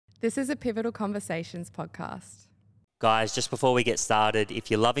This is a Pivotal Conversations podcast. Guys, just before we get started, if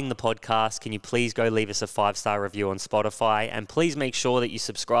you're loving the podcast, can you please go leave us a 5-star review on Spotify, and please make sure that you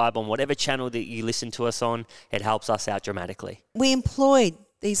subscribe on whatever channel that you listen to us on. It helps us out dramatically. We employed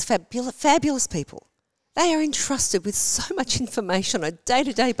these fabulous people. They are entrusted with so much information on a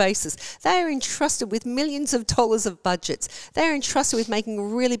day-to-day basis. They are entrusted with millions of dollars of budgets. They are entrusted with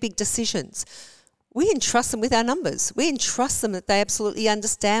making really big decisions. We entrust them with our numbers. We entrust them that they absolutely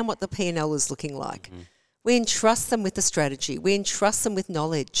understand what the P&L is looking like. Mm-hmm. We entrust them with the strategy. We entrust them with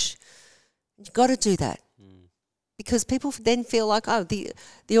knowledge. You've got to do that because people then feel like, oh, the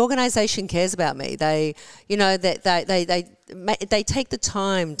organisation cares about me. They take the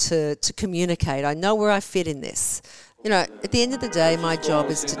time to communicate. I know where I fit in this. At the end of the day, my job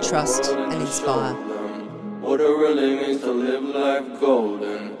is to trust and inspire. What it really means to live life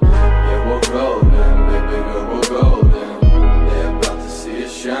golden. Yeah, we're golden, baby girl, we're golden. They're about to see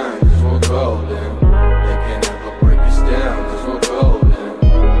us shine, cause we're golden. They can't ever break us down, cause we're golden.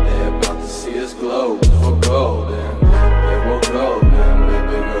 They're about to see us glow, cause we're golden. Yeah, we're golden,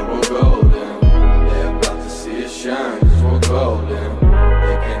 baby girl, we're golden. They're about to see us shine, cause we're golden.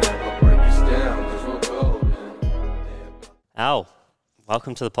 They can't ever break us down, cause we're golden. Elle,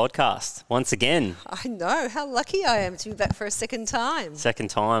 welcome to the podcast once again. I know, how lucky I am to be back for a second time.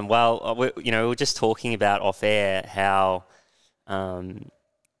 Well, we were just talking about off air how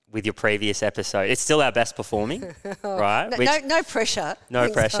with your previous episode, it's still our best performing, right? No pressure. No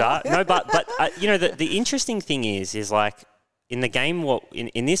pressure. No, but the interesting thing is like in the game,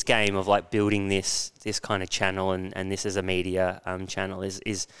 in this game of like building this kind of channel and this as a media channel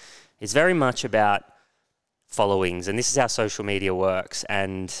is very much about followings, and this is how social media works.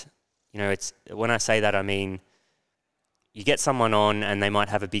 And it's when I say that, I mean you get someone on and they might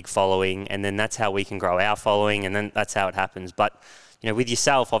have a big following, and then that's how we can grow our following, and then that's how it happens. But with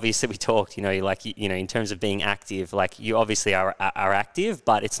yourself, obviously we talked, in terms of being active, like you obviously are active,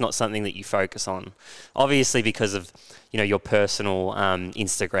 but it's not something that you focus on, obviously because of, your personal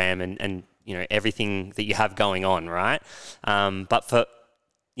Instagram and everything that you have going on, right? But for,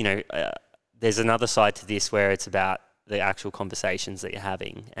 there's another side to this where it's about the actual conversations that you're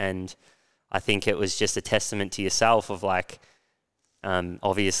having. And I think it was just a testament to yourself of like,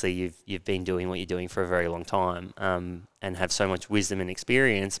 obviously you've been doing what you're doing for a very long time, and have so much wisdom and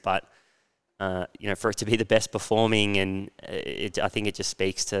experience, but for it to be the best performing, and I think it just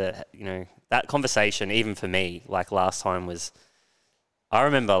speaks to that conversation. Even for me, like last time I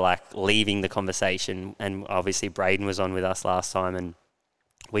remember like leaving the conversation, and obviously Braden was on with us last time, and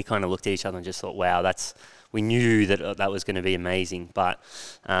we kind of looked at each other and just thought, wow, we knew that was going to be amazing, but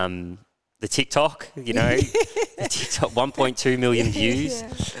the TikTok, the TikTok 1.2 million views,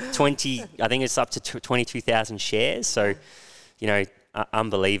 yeah. I think it's up to 22,000 shares. So,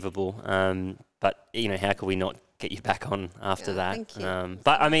 unbelievable. But how could we not get you back on after that? Thank you.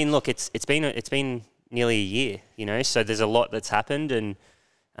 But I mean, look, it's been nearly a year, so there's a lot that's happened, and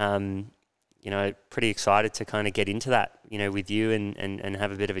pretty excited to kind of get into that, with you and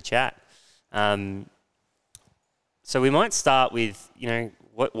have a bit of a chat. So we might start with,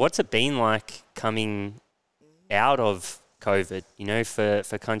 what's it been like coming out of COVID,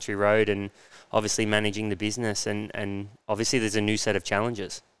 for Country Road, and obviously managing the business, and obviously there's a new set of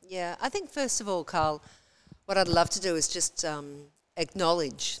challenges. Yeah, I think first of all, Carl, what I'd love to do is just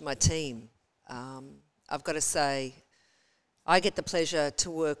acknowledge my team. I've got to say, I get the pleasure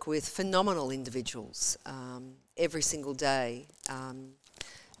to work with phenomenal individuals every single day.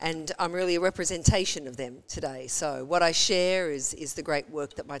 And I'm really a representation of them today. So what I share is the great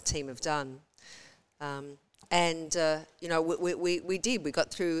work that my team have done. We got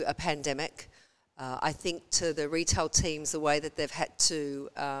through a pandemic. I think to the retail teams, the way that they've had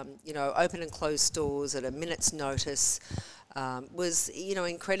to, open and close stores at a minute's notice was,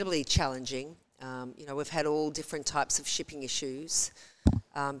 incredibly challenging. We've had all different types of shipping issues.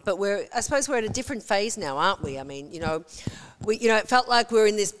 But I suppose we're at a different phase now, aren't we? I mean, it felt like we're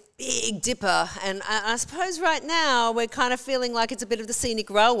in this big dipper, and I suppose right now we're kind of feeling like it's a bit of the scenic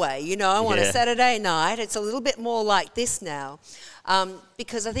railway, on a Saturday night. It's a little bit more like this now,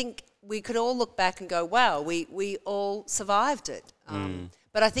 because I think we could all look back and go, wow, we all survived it.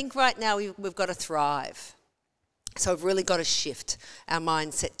 But I think right now we've got to thrive. So we've really got to shift our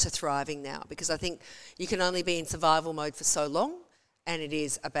mindset to thriving now, because I think you can only be in survival mode for so long, and it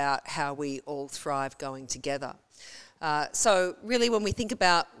is about how we all thrive going together. So really when we think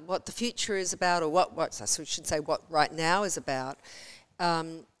about what the future is about, or what right now is about,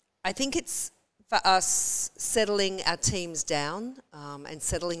 I think it's for us settling our teams down and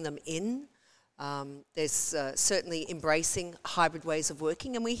settling them in. There's certainly embracing hybrid ways of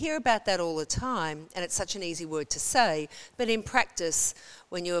working, and we hear about that all the time, and it's such an easy word to say, but in practice,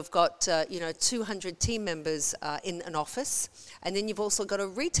 when you have got 200 team members in an office, and then you've also got a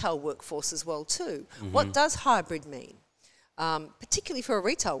retail workforce as well too. Mm-hmm. What does hybrid mean, particularly for a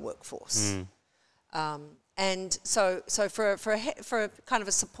retail workforce? And so for a kind of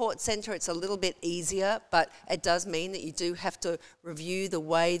a support centre, it's a little bit easier, but it does mean that you do have to review the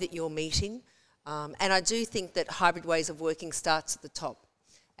way that you're meeting. And I do think that hybrid ways of working starts at the top.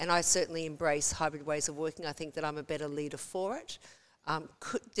 And I certainly embrace hybrid ways of working. I think that I'm a better leader for it.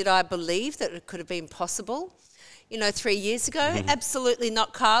 Did I believe that it could have been possible? 3 years ago? Mm-hmm. Absolutely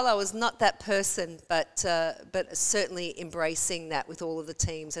not, Carl. I was not that person, but certainly embracing that with all of the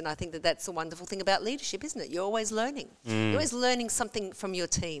teams. And I think that that's the wonderful thing about leadership, isn't it? You're always learning. You're always learning something from your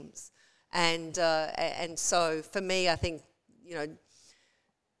teams. And so for me, I think,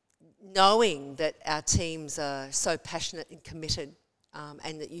 knowing that our teams are so passionate and committed,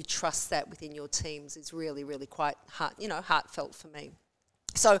 and that you trust that within your teams is really, really quite heartfelt for me.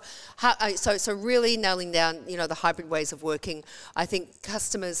 So really nailing down, the hybrid ways of working. I think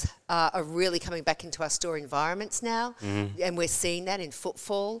customers are really coming back into our store environments now, and we're seeing that in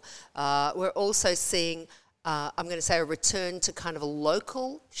footfall. We're also seeing, I'm going to say, a return to kind of a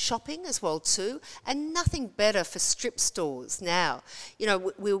local shopping as well too, and nothing better for strip stores now.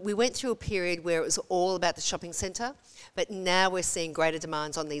 We went through a period where it was all about the shopping centre, but now we're seeing greater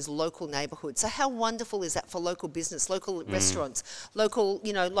demands on these local neighbourhoods. So how wonderful is that for local business, local restaurants,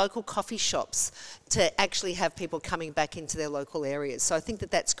 local coffee shops, to actually have people coming back into their local areas? So I think that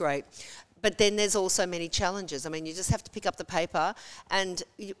that's great. But then there's also many challenges. I mean, you just have to pick up the paper, and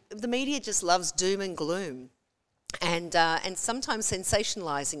the media just loves doom and gloom, and sometimes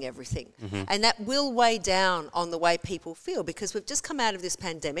sensationalising everything. Mm-hmm. And that will weigh down on the way people feel, because we've just come out of this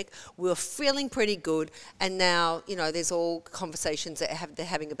pandemic, we were feeling pretty good, and now, there's all conversations that they're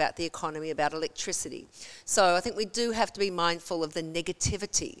having about the economy, about electricity. So I think we do have to be mindful of the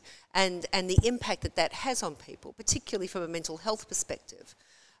negativity and the impact that has on people, particularly from a mental health perspective.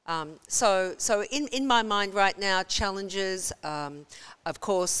 So in my mind right now, challenges, of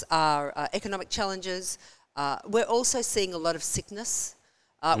course, are economic challenges. We're also seeing a lot of sickness.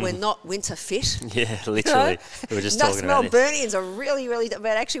 We're not winter fit. Yeah, literally. We were just talking about this. Melburnians are really, really, but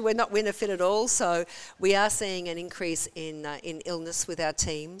actually we're not winter fit at all. So we are seeing an increase in illness with our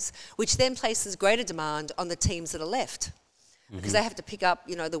teams, which then places greater demand on the teams that are left. Because they have to pick up,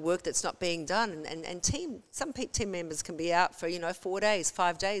 the work that's not being done, and some team members can be out for 4 days,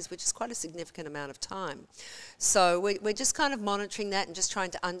 5 days, which is quite a significant amount of time. So we're just kind of monitoring that and just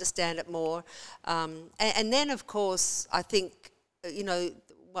trying to understand it more. And then, of course, I think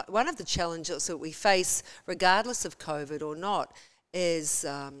one of the challenges that we face, regardless of COVID or not, is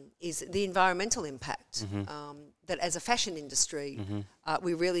the environmental impact that, as a fashion industry,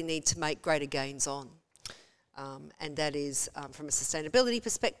 we really need to make greater gains on. And that is from a sustainability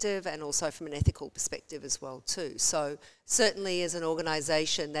perspective and also from an ethical perspective as well too. So certainly as an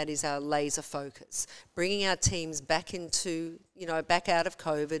organisation, that is our laser focus, bringing our teams back into, back out of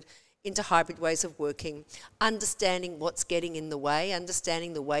COVID, into hybrid ways of working, understanding what's getting in the way,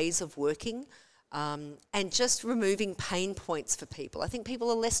 understanding the ways of working, and just removing pain points for people. I think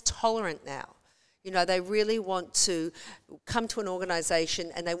people are less tolerant now. They really want to come to an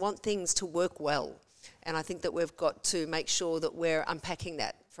organisation and they want things to work well. And I think that we've got to make sure that we're unpacking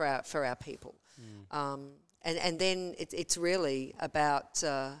that for our people. And then it's really about,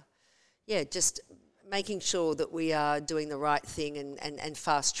 just making sure that we are doing the right thing and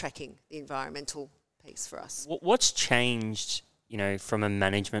fast-tracking the environmental piece for us. What's changed, from a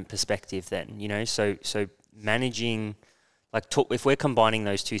management perspective then? So managing, if we're combining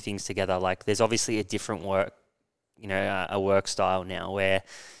those two things together, there's obviously a different work, a work style now where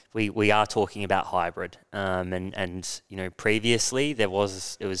we are talking about hybrid, and previously it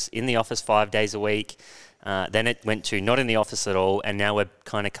was in the office 5 days a week, then it went to not in the office at all, and now we're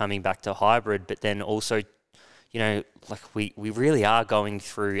kind of coming back to hybrid. But then also, we really are going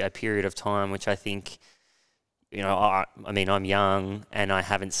through a period of time which I think, I'm young and I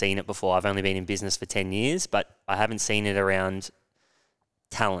haven't seen it before. I've only been in business for 10 years, but I haven't seen it around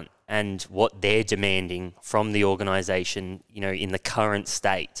talent and what they're demanding from the organisation, in the current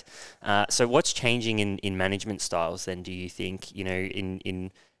state. So what's changing in management styles then, do you think,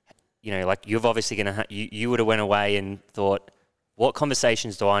 you've obviously you would have went away and thought, what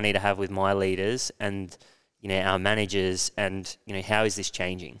conversations do I need to have with my leaders and, our managers, and, how is this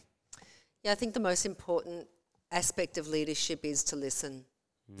changing? Yeah, I think the most important aspect of leadership is to listen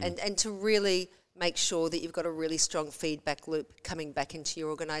and to really make sure that you've got a really strong feedback loop coming back into your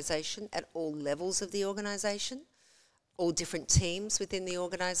organisation at all levels of the organisation, all different teams within the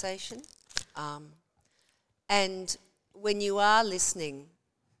organisation. And when you are listening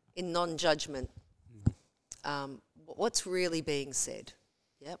in non-judgment, what's really being said?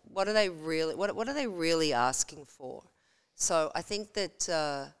 Yeah, what are they really asking for? So I think that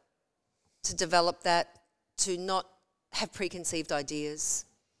to develop that, to not have preconceived ideas,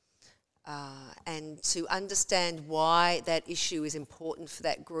 and to understand why that issue is important for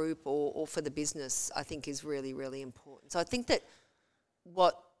that group or for the business, I think is really, really important. So I think that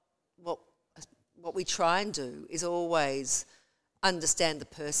what we try and do is always understand the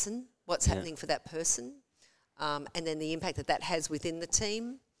person, what's happening for that person, and then the impact that has within the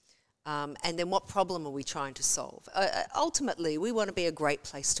team, and then what problem are we trying to solve. Ultimately, we want to be a great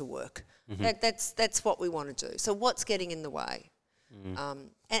place to work. That's what we want to do. So what's getting in the way?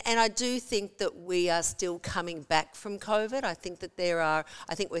 And I do think that we are still coming back from COVID. I think that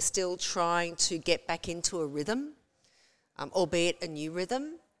I think we're still trying to get back into a rhythm, albeit a new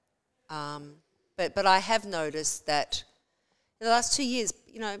rhythm. But I have noticed that in the last 2 years,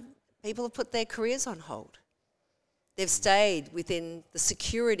 people have put their careers on hold. They've stayed within the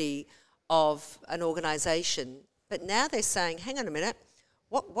security of an organisation, but now they're saying, hang on a minute,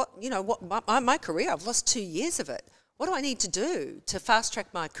 my career, I've lost 2 years of it. What do I need to do to fast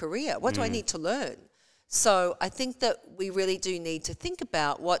track my career? What do I need to learn? So I think that we really do need to think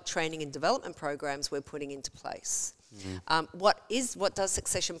about what training and development programs we're putting into place. What does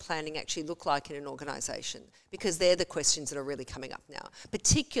succession planning actually look like in an organisation? Because they're the questions that are really coming up now,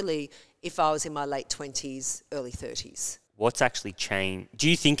 particularly if I was in my late 20s, early 30s. What's actually changed? Do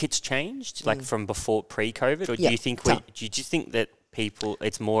you think it's changed, like from before pre-COVID, or do you think that people?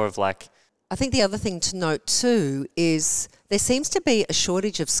 It's more of like. I think the other thing to note too is there seems to be a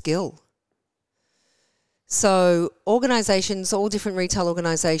shortage of skill. So organisations, all different retail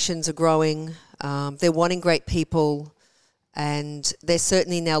organisations are growing. They're wanting great people, and they're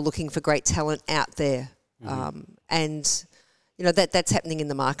certainly now looking for great talent out there. And that's happening in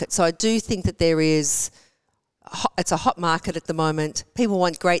the market. So I do think that it's a hot market at the moment. People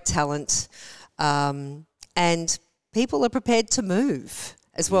want great talent, and people are prepared to move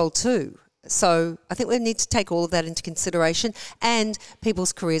as well too. So I think we need to take all of that into consideration, and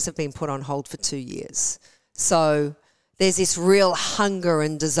people's careers have been put on hold for 2 years. So there's this real hunger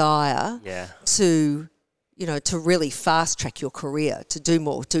and desire to really fast track your career, to do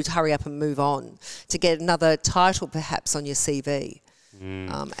more, to hurry up and move on, to get another title perhaps on your CV.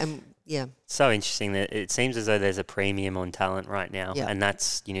 So interesting that it seems as though there's a premium on talent right now, and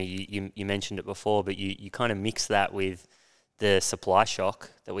that's you mentioned it before, but you kind of mix that with the supply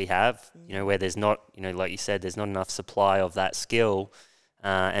shock that we have, where there's not, like you said, there's not enough supply of that skill,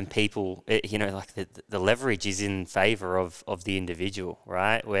 and people, like the leverage is in favour of the individual,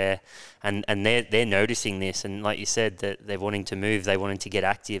 right? And they're noticing this, and like you said, that they're wanting to move, they're wanting to get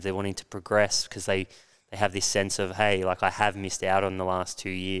active, they're wanting to progress because they have this sense of, hey, like I have missed out on the last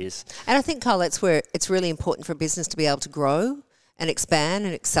 2 years. And I think, Carl, that's where it's really important for a business to be able to grow and expand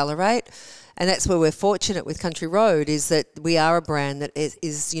and accelerate. And that's where we're fortunate with Country Road, is that we are a brand that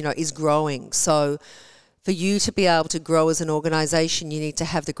is growing. So for you to be able to grow as an organisation, you need to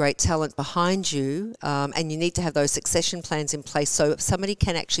have the great talent behind you, and you need to have those succession plans in place so if somebody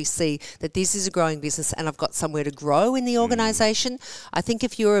can actually see that this is a growing business and I've got somewhere to grow in the organisation. I think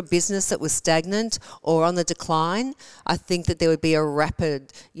if you're a business that was stagnant or on the decline, I think that there would be a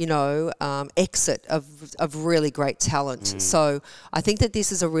rapid, exit of really great talent. So I think that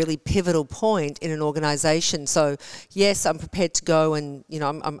this is a really pivotal point in an organisation. So yes, I'm prepared to go and,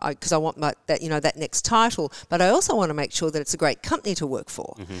 because I want that next title. But I also want to make sure that it's a great company to work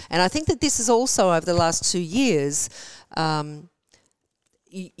for. And I think that this is also, over the last 2 years,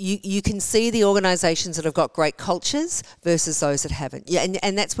 you can see the organisations that have got great cultures versus those that haven't. Yeah,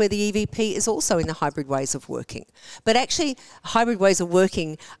 and that's where the EVP is also in the hybrid ways of working. But actually, hybrid ways of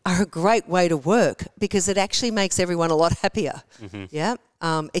working are a great way to work because it actually makes everyone a lot happier. Yeah,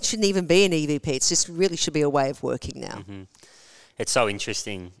 it shouldn't even be an EVP. It just really should be a way of working now. It's so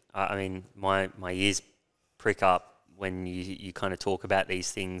interesting. I mean, my ears prick up when you kind of talk about these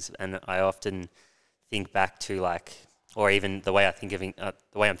things, and I often think back to or even the way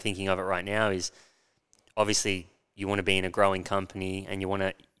I'm thinking of it right now is obviously you want to be in a growing company and you want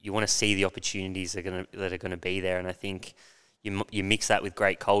to see the opportunities that are going to be there, and I think you mix that with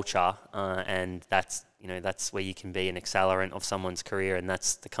great culture, and that's where you can be an accelerant of someone's career, and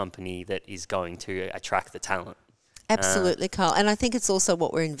that's the company that is going to attract the talent. Absolutely, Carl. And I think it's also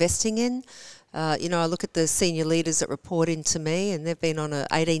what we're investing in. I look at the senior leaders that report into me, and they've been on an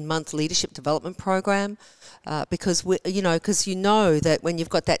 18-month leadership development program because that when you've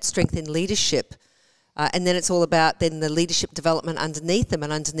got that strength in leadership, and then it's all about then the leadership development underneath them,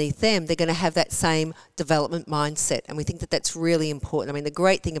 and underneath them, they're going to have that same development mindset. And we think that that's really important. I mean, the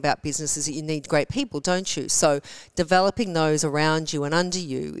great thing about business is that you need great people, don't you? So developing those around you and under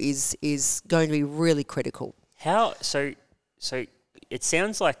you is going to be really critical. So it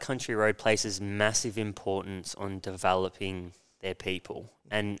sounds like Country Road places massive importance on developing their people.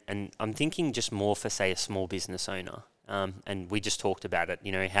 And I'm thinking just more for, say, a small business owner. And we just talked about it.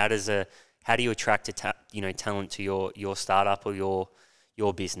 How do you attract talent to your startup or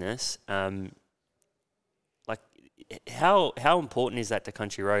your business? How important is that to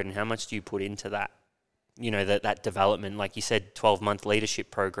Country Road, and how much do you put into that? That development, like you said, 12-month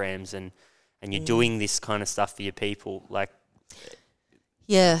leadership programs, and you're doing this kind of stuff for your people.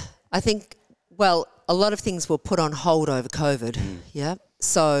 Yeah, I think. Well, a lot of things were put on hold over COVID. Yeah.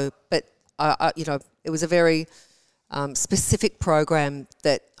 So, but it was a very specific program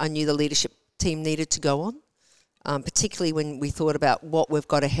that I knew the leadership team needed to go on, particularly when we thought about what we've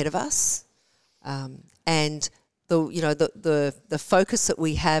got ahead of us, and the focus that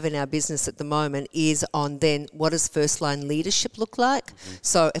we have in our business at the moment is on then what does first line leadership look like? Mm-hmm.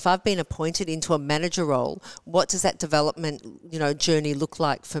 So if I've been appointed into a manager role, what does that development journey look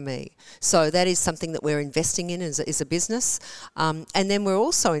like for me? So that is something that we're investing in as a business, and then we're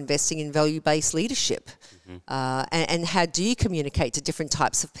also investing in value-based leadership. And how do you communicate to different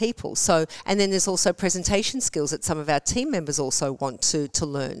types of people? So, and then there's also presentation skills that some of our team members also want to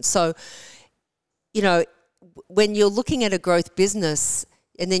learn. So, when you're looking at a growth business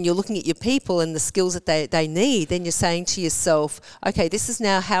and then you're looking at your people and the skills that they need, then you're saying to yourself, okay, this is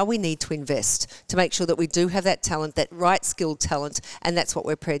now how we need to invest to make sure that we do have that talent, that right skilled talent, and that's what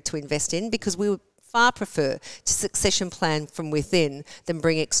we're prepared to invest in, because we would far prefer to succession plan from within than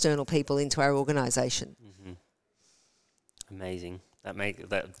bring external people into our organisation. Mm-hmm. Amazing.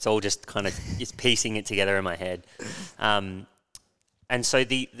 That's all just kind of just piecing it together in my head. And so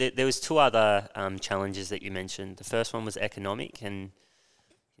there was two other challenges that you mentioned. The first one was economic, and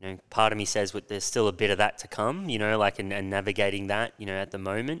part of me says there's still a bit of that to come. And navigating that. At the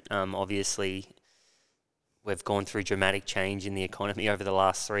moment, obviously, we've gone through dramatic change in the economy over the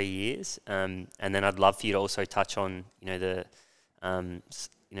last 3 years, and then I'd love for you to also touch on the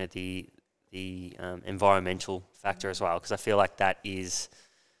environmental factor as well, because I feel like that is,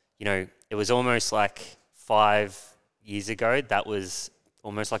 it was almost like 5 years ago, that was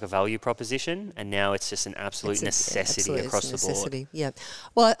almost like a value proposition, and now it's just an absolute necessity across the board. Yeah.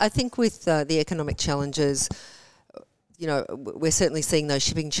 Well, I think with the economic challenges, we're certainly seeing those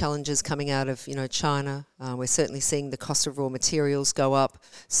shipping challenges coming out of, China. We're certainly seeing the cost of raw materials go up.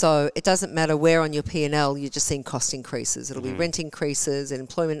 So it doesn't matter where on your P&L, you're just seeing cost increases. It'll be rent increases and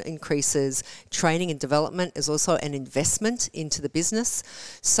employment increases. Training and development is also an investment into the business.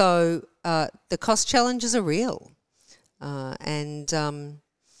 So the cost challenges are real.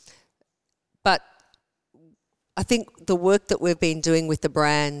 But I think the work that we've been doing with the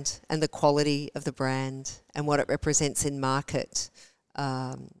brand and the quality of the brand and what it represents in market,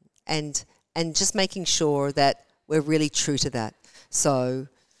 and just making sure that we're really true to that. So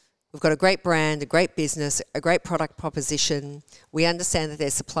we've got a great brand, a great business, a great product proposition. We understand that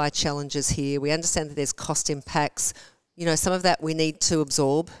there's supply challenges here. We understand that there's cost impacts. Some of that we need to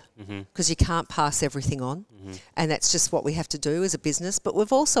absorb, because you can't pass everything on. And that's just what we have to do as a business. But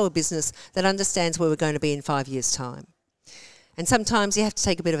we've also a business that understands where we're going to be in 5 years' time. And sometimes you have to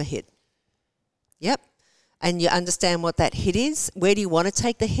take a bit of a hit. Yep. And you understand what that hit is. Where do you want to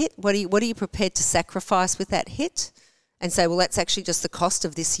take the hit? What are you prepared to sacrifice with that hit? And say, well, that's actually just the cost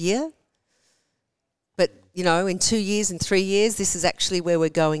of this year. But, in 2 years and 3 years, this is actually where we're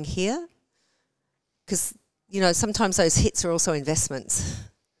going here. Because sometimes those hits are also investments.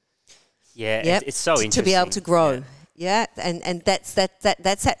 Yeah, yep. It's so interesting. To be able to grow. Yeah, and that's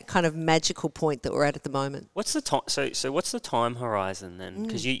that kind of magical point that we're at the moment. What's the time? So what's the time horizon then?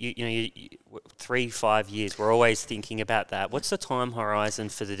 Because you 3-5 years, we're always thinking about that. What's the time horizon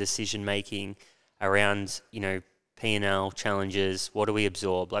for the decision making around P&L challenges? What do we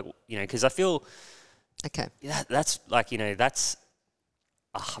absorb? Because I feel that's that's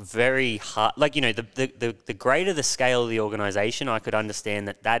very hard. The greater the scale of the organisation, I could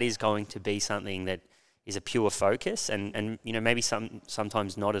understand that is going to be something that is a pure focus, and maybe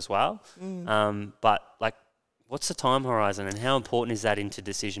sometimes not as well. But what's the time horizon, and how important is that into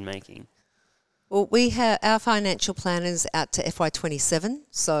decision making? Well, we have our financial planners out to FY27,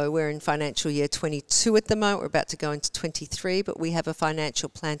 so we're in financial year 22 at the moment. We're about to go into 23, but we have a financial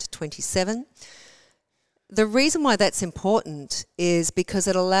plan to 27. The reason why that's important is because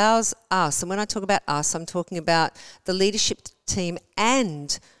it allows us, and when I talk about us, I'm talking about the leadership team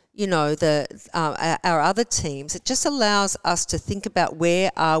and our other teams. It just allows us to think about where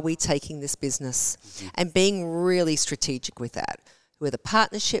are we taking this business and being really strategic with that. Who are the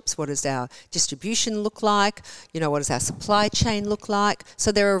partnerships? What does our distribution look like? What does our supply chain look like?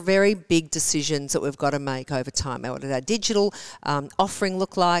 So there are very big decisions that we've got to make over time. What does our digital offering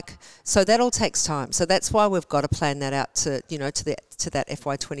look like? So that all takes time. So that's why we've got to plan that out to that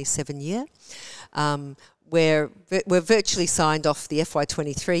FY27 year. We're virtually signed off the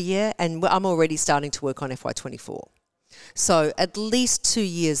FY23 year, and I'm already starting to work on FY24. So at least 2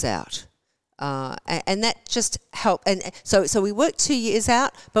 years out. And that just helped. And so we work 2 years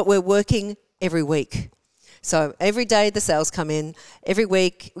out, but we're working every week. So every day the sales come in. Every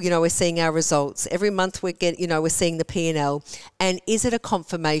week, we're seeing our results. Every month we're seeing the P&L. And is it a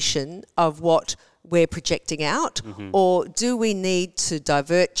confirmation of what we're projecting out, or do we need to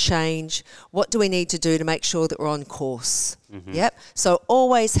divert, change? What do we need to do to make sure that we're on course? Yep. So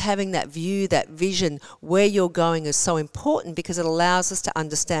always having that view, that vision, where you're going is so important because it allows us to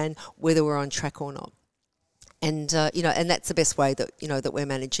understand whether we're on track or not. And and that's the best way that that we're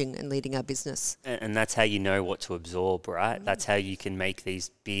managing and leading our business. And that's how you know what to absorb, right? That's how you can make these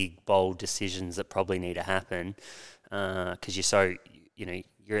big, bold decisions that probably need to happen, because you're so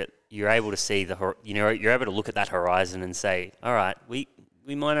you're able to see you're able to look at that horizon and say, all right, we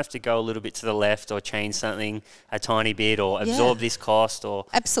might have to go a little bit to the left or change something a tiny bit or absorb this cost or...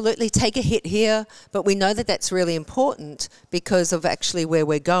 Absolutely, take a hit here, but we know that that's really important because of actually where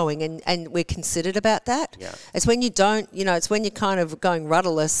we're going and we're considered about that. Yeah. It's when you don't, it's when you're kind of going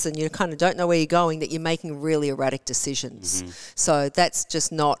rudderless and you kind of don't know where you're going that you're making really erratic decisions. So that's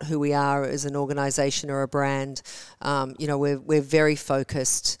just not who we are as an organisation or a brand. We're very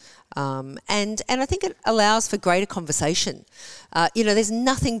focused. And I think it allows for greater conversation. There's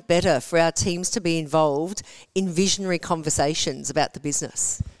nothing better for our teams to be involved in visionary conversations about the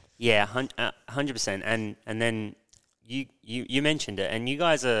business. Yeah, 100%. And then you mentioned it, and you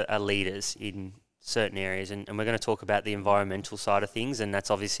guys are leaders in certain areas, and we're going to talk about the environmental side of things, and that's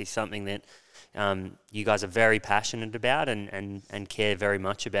obviously something that you guys are very passionate about and care very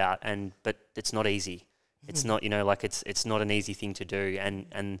much about. But it's not easy. It's not, it's not an easy thing to do,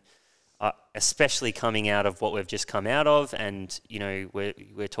 and especially coming out of what we've just come out of, and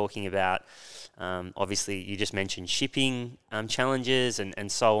we're talking about obviously you just mentioned shipping challenges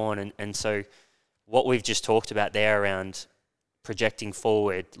and so on, and so what we've just talked about there around projecting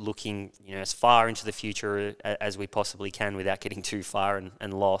forward, looking as far into the future as we possibly can without getting too far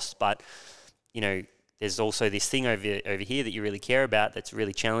and lost, but there's also this thing over here that you really care about that's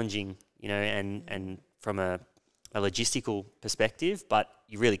really challenging, and from a logistical perspective, but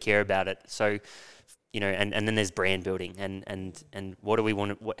you really care about it. So, and then there's brand building and what do we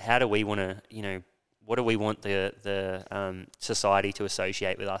want to, how do we want to, what do we want the society to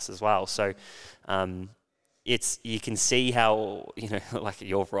associate with us as well? So, you can see how, like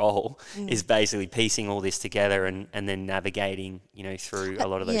your role is basically piecing all this together and then navigating, through a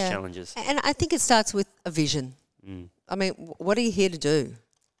lot of those challenges. And I think it starts with a vision. I mean, what are you here to do?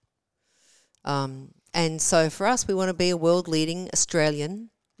 And so for us, we want to be a world-leading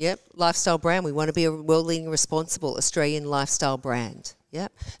Australian, lifestyle brand. We want to be a world-leading responsible Australian lifestyle brand,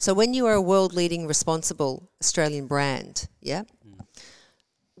 So when you are a world-leading responsible Australian brand,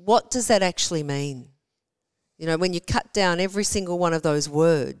 what does that actually mean? When you cut down every single one of those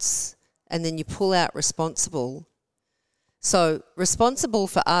words and then you pull out responsible. So responsible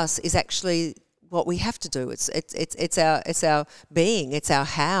for us is actually what we have to do. It's our being, it's our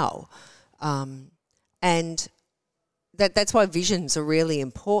how. And that's why visions are really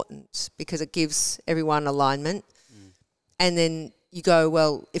important, because it gives everyone alignment. And then you go,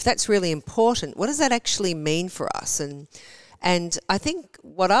 well, if that's really important, what does that actually mean for us? And I think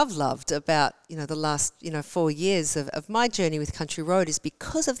what I've loved about, the last, 4 years of my journey with Country Road is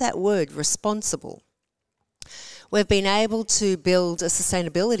because of that word, responsible. We've been able to build a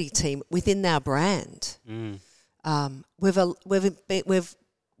sustainability team within our brand.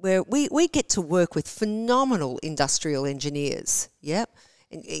 Where we get to work with phenomenal industrial engineers,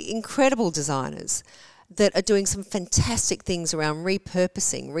 incredible designers that are doing some fantastic things around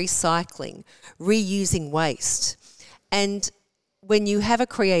repurposing, recycling, reusing waste. And when you have a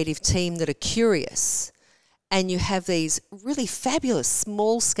creative team that are curious and you have these really fabulous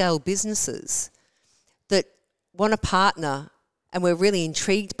small-scale businesses that want to partner and we're really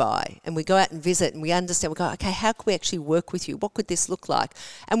intrigued by, and we go out and visit and we understand, we go, okay, how can we actually work with you? What could this look like?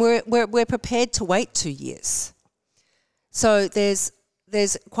 And we're prepared to wait 2 years. So there's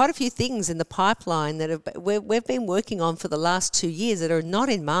quite a few things in the pipeline that we've been working on for the last 2 years that are not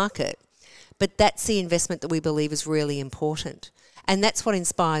in market, but that's the investment that we believe is really important. And that's what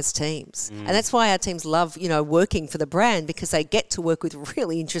inspires teams. And that's why our teams love, working for the brand, because they get to work with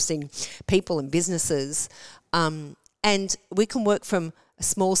really interesting people and businesses. And we can work from a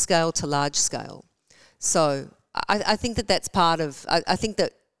small scale to large scale. So I think that's part of, I think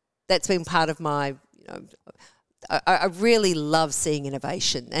that's been part of my, I really love seeing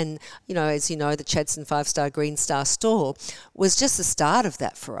innovation. And, as you know, the Chadstone 5-star Green Star store was just the start of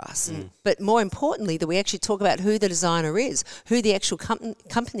that for us. But more importantly, that we actually talk about who the designer is, who the actual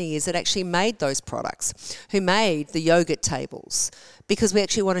company is that actually made those products, who made the yogurt tables, because we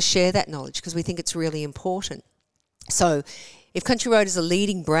actually want to share that knowledge because we think it's really important. So if Country Road is a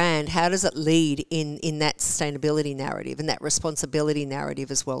leading brand, how does it lead in that sustainability narrative and that responsibility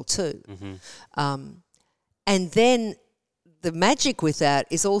narrative as well too? And then the magic with that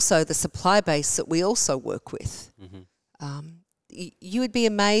is also the supply base that we also work with. You would be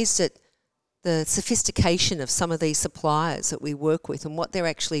amazed at the sophistication of some of these suppliers that we work with and what they're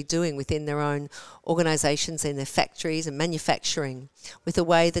actually doing within their own organisations and their factories and manufacturing, with the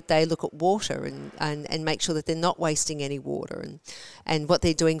way that they look at water and make sure that they're not wasting any water, and what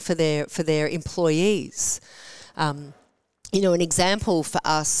they're doing for their employees. An example for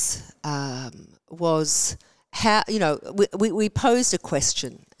us was how, we posed a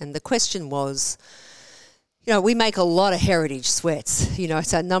question, and the question was, we make a lot of heritage sweats.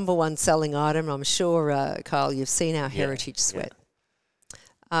 It's our number one selling item. I'm sure, Kyle, you've seen our heritage sweat.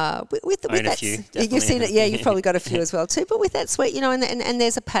 With a few, definitely. You've seen it, yeah. You've probably got a few as well too. But with that sweat, and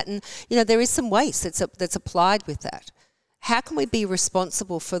there's a pattern. There is some waste that's applied with that. How can we be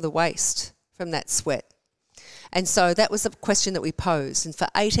responsible for the waste from that sweat? And so that was a question that we posed. And for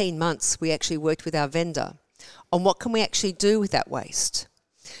 18 months, we actually worked with our vendor on what can we actually do with that waste.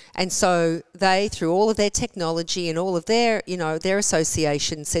 And so they, through all of their technology and all of their, their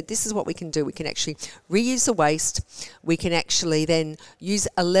association, said this is what we can do. We can actually reuse the waste. We can actually then use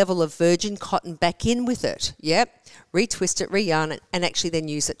a level of virgin cotton back in with it. Yep. Retwist it, re-yarn it, and actually then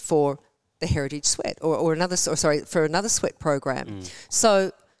use it for the heritage sweat for another sweat program.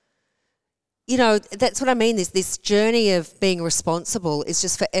 So, that's what I mean. This journey of being responsible is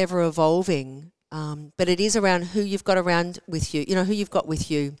just forever evolving. But it is around who you've got around with you, who you've got with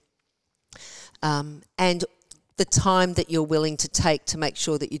you, and the time that you're willing to take to make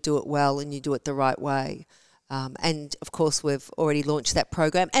sure that you do it well and you do it the right way. And, of course, we've already launched that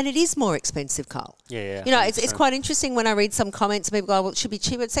program. And it is more expensive, Carl. Yeah. It's quite interesting when I read some comments and people go, well, it should be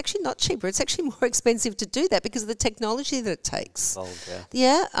cheaper. It's actually not cheaper. It's actually more expensive to do that because of the technology that it takes.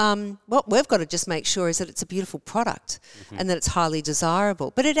 What we've got to just make sure is that it's a beautiful product and that it's highly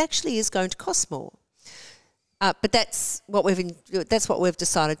desirable. But it actually is going to cost more. But that's what we've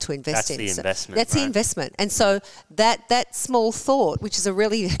decided to invest in. That's the investment. That's the investment. And so that small thought, which is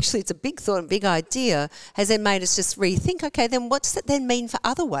it's a big thought and big idea, has then made us just rethink, okay, then what does that then mean for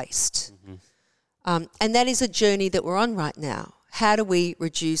other waste? And that is a journey that we're on right now. How do we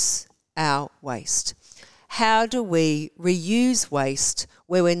reduce our waste? How do we reuse waste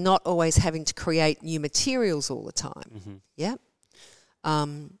where we're not always having to create new materials all the time? Yeah.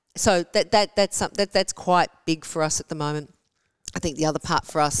 So that's quite big for us at the moment. I think the other part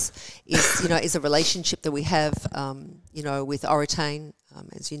for us is a relationship that we have, with Oratane,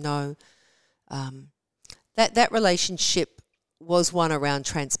 as you know. That relationship was one around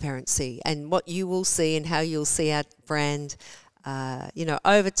transparency, and what you will see and how you'll see our brand,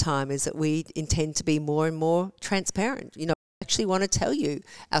 over time, is that we intend to be more and more transparent. Actually want to tell you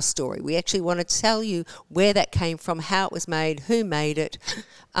our story. We actually want to tell you where that came from, how it was made, who made it.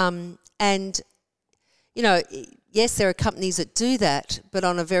 Yes, there are companies that do that, but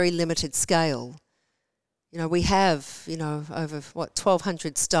on a very limited scale. We have, over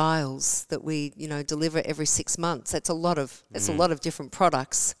 1,200 styles that we, deliver every 6 months. That's a lot of different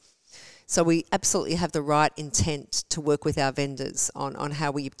products. So we absolutely have the right intent to work with our vendors on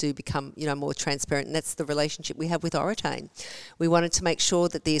how we do become, more transparent, and that's the relationship we have with Oratane. We wanted to make sure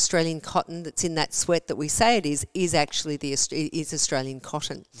that the Australian cotton that's in that sweat that we say it is actually is Australian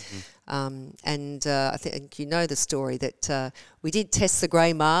cotton. I think you know the story that we did test the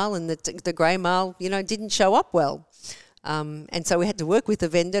grey marl, and the grey marl, didn't show up well. And so we had to work with the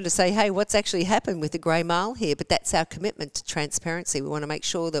vendor to say, hey, what's actually happened with the grey marl here? But that's our commitment to transparency. We want to make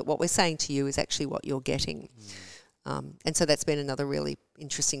sure that what we're saying to you is actually what you're getting. And so that's been another really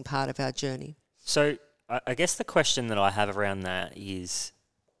interesting part of our journey. So I guess the question that I have around that is,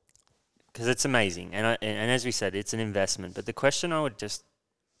 because it's amazing, and as we said, it's an investment. But the question I would just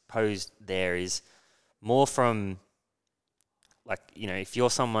pose there is more from, like, if you're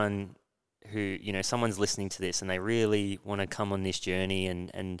someone who, someone's listening to this and they really want to come on this journey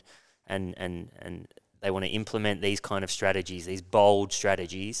and they want to implement these kind of strategies, these bold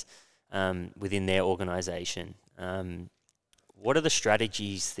strategies within their organisation. What are the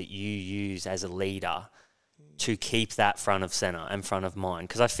strategies that you use as a leader to keep that front of centre and front of mind?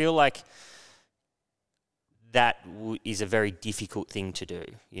 Because I feel like that is a very difficult thing to do,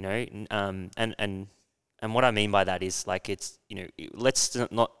 and what I mean by that is, like, it's,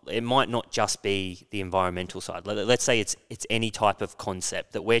 it might not just be the environmental side. Let's say it's any type of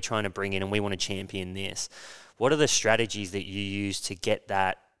concept that we're trying to bring in and we want to champion this. What are the strategies that you use to get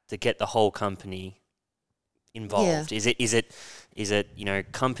the whole company involved? Yeah. Is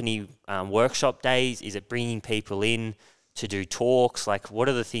it company workshop days? Is it bringing people in to do talks? Like, what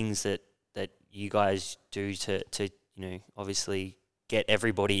are the things that you guys do to obviously get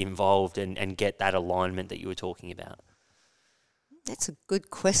everybody involved and get that alignment that you were talking about? That's a good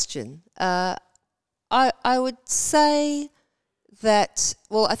question. I would say that,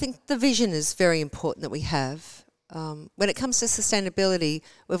 well, I think the vision is very important that we have. When it comes to sustainability,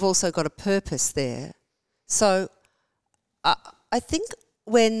 we've also got a purpose there. So I think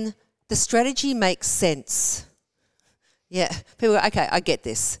when the strategy makes sense, people go, okay, I get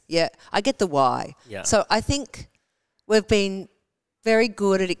this. Yeah, I get the why. Yeah. So I think we've been very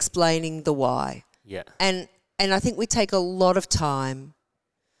good at explaining the why. Yeah. And I think we take a lot of time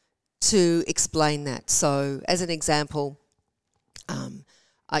to explain that. So as an example,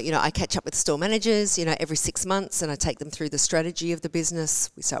 I catch up with store managers, every 6 months, and I take them through the strategy of the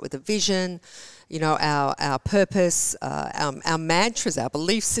business. We start with the vision, our purpose, our mantras, our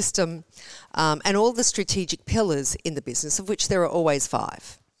belief system, and all the strategic pillars in the business, of which there are always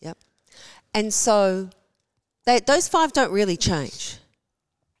 5. Yep. And so those 5 don't really change.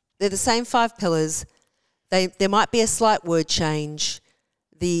 They're the same 5 pillars. There might be a slight word change.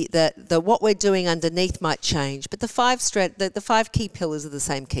 The what we're doing underneath might change, but the 5 key pillars are the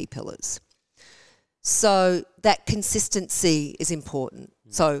same key pillars. So that consistency is important.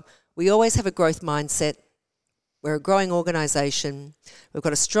 So we always have a growth mindset. We're a growing organisation. We've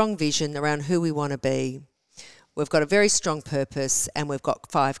got a strong vision around who we want to be. We've got a very strong purpose, and we've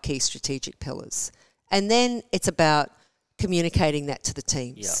got 5 key strategic pillars. And then it's about communicating that to the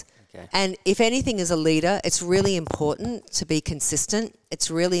teams. Yeah, okay. And if anything, as a leader, it's really important to be consistent.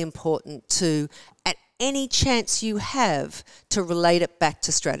 It's really important to, at any chance you have, to relate it back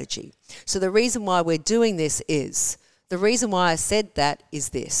to strategy. So the reason why we're doing this is, the reason why I said that is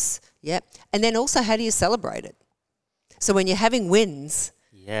this. Yep. And then also, how do you celebrate it? So when you're having wins...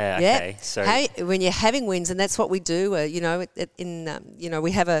 Yeah, okay. So when you're having wins, and that's what we do,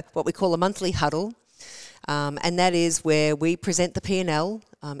 we have what we call a monthly huddle. And that is where we present the P&L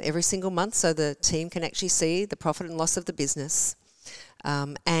every single month, so the team can actually see the profit and loss of the business,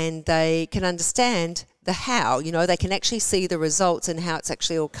 and they can understand the how. They can actually see the results and how it's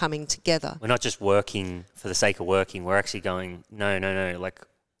actually all coming together. We're not just working for the sake of working. We're actually going, no. Like,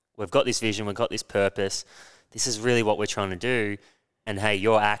 we've got this vision, we've got this purpose. This is really what we're trying to do. And hey,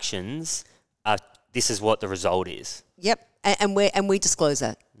 your actions are. This is what the result is. Yep, and we disclose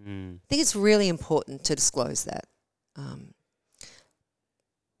that. I think it's really important to disclose that.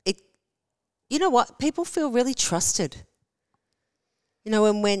 You know what? People feel really trusted. And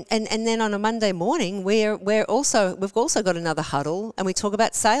then on a Monday morning, we've also got another huddle, and we talk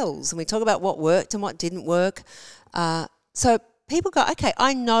about sales, and we talk about what worked and what didn't work. So people go, okay,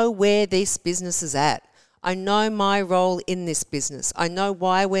 I know where this business is at. I know my role in this business. I know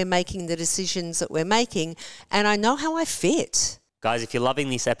why we're making the decisions that we're making, and I know how I fit. Guys, if you're loving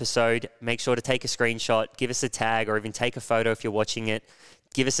this episode, make sure to take a screenshot, give us a tag, or even take a photo if you're watching it.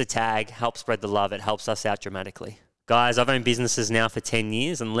 Give us a tag, help spread the love. It helps us out dramatically. Guys, I've owned businesses now for 10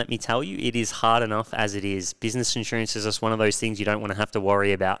 years, and let me tell you, it is hard enough as it is. Business insurance is just one of those things you don't want to have to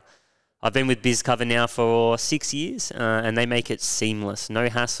worry about. I've been with BizCover now for 6 years, and they make it seamless. No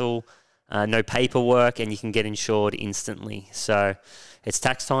hassle. No paperwork, and you can get insured instantly. So it's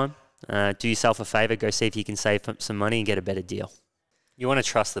tax time. Do yourself a favour. Go see if you can save some money and get a better deal. You want to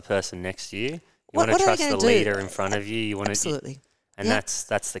trust the person next to you. You want to trust the leader in front of you. You want Absolutely. And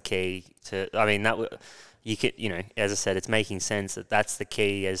that's the key to. I mean, you could, as I said, it's making sense that's the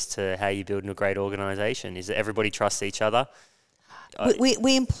key as to how you build a great organisation. Is that everybody trusts each other.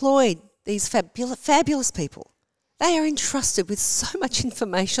 We employed these fabulous people. They are entrusted with so much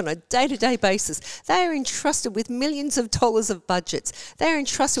information on a day-to-day basis. They are entrusted with millions of dollars of budgets. They are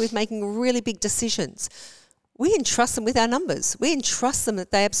entrusted with making really big decisions. We entrust them with our numbers. We entrust them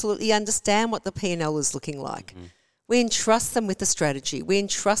that they absolutely understand what the P&L is looking like. Mm-hmm. We entrust them with the strategy. We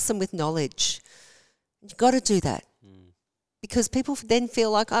entrust them with knowledge. You've got to do that. Because people then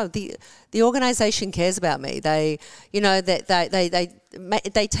feel like, oh, the organisation cares about me. They, you know,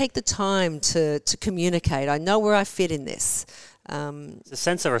 they take the time to communicate. I know where I fit in this. There's a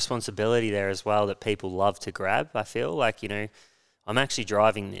sense of responsibility there as well that people love to grab. I feel like, you know, I'm actually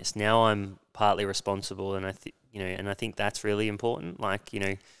driving this now. I'm partly responsible, and I think that's really important. Like, you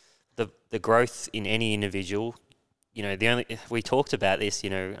know, the growth in any individual. You know, we talked about this. You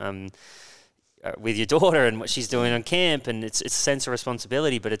know. With your daughter and what she's doing on camp, and it's a sense of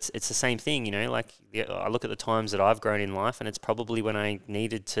responsibility, but it's the same thing, you know, like I look at the times that I've grown in life, and it's probably when I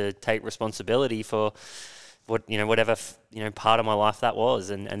needed to take responsibility for whatever part of my life that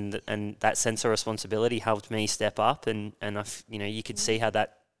was, and that sense of responsibility helped me step up, and you could see how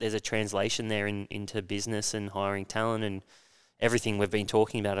that there's a translation there into business and hiring talent and everything we've been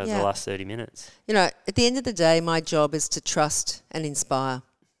talking about over the last 30 minutes. You know, at the end of the day, my job is to trust and inspire.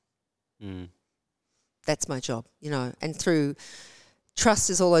 That's my job, you know, and through trust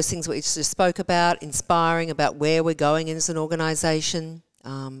is all those things we just spoke about, inspiring about where we're going as an organisation,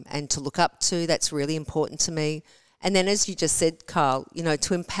 and to look up to. That's really important to me. And then, as you just said, Carl, you know,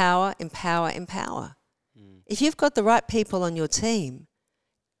 to empower. If you've got the right people on your team,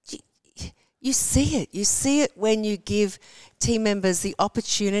 you see it. You see it when you give team members the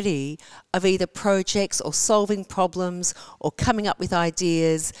opportunity of either projects or solving problems or coming up with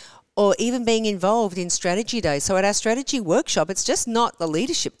ideas, or even being involved in strategy day. So at our strategy workshop, it's just not the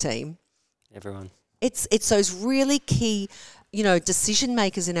leadership team. Everyone. It's those really key, you know, decision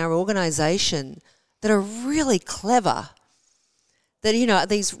makers in our organisation that are really clever, that, you know, are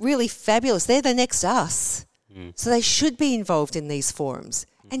these really fabulous. They're the next us. So they should be involved in these forums.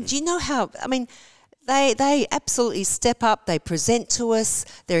 And do you know how, I mean, they absolutely step up, they present to us,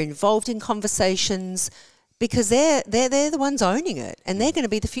 they're involved in conversations, because they're the ones owning it, and they're going to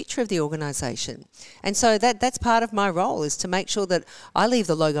be the future of the organisation. And so that's part of my role, is to make sure that I leave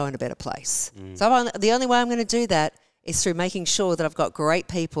the logo in a better place. So the only way I'm going to do that is through making sure that I've got great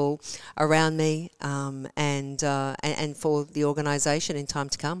people around me, and for the organisation in time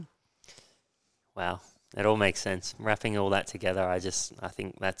to come. Wow, it all makes sense. Wrapping all that together, I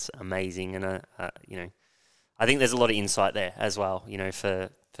think that's amazing, and I think there's a lot of insight there as well. You know,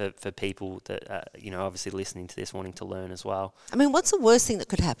 for people that, obviously listening to this, wanting to learn as well. I mean, what's the worst thing that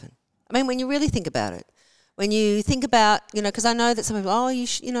could happen? I mean, when you really think about it, when you think about, you know, because I know that some people, you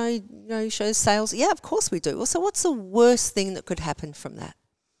show sales. Yeah, of course we do. Well, so what's the worst thing that could happen from that?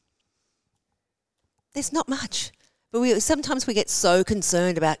 There's not much. But sometimes we get so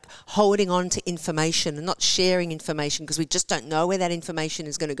concerned about holding on to information and not sharing information because we just don't know where that information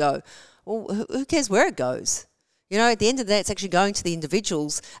is going to go. Well, who cares where it goes? You know, at the end of the day, it's actually going to the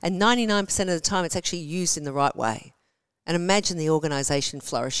individuals, and 99% of the time it's actually used in the right way. And imagine the organisation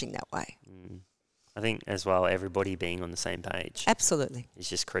flourishing that way. I think as well, everybody being on the same page. Absolutely. Is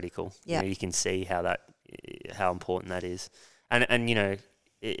just critical. Yeah. You can see how important that is. And you know,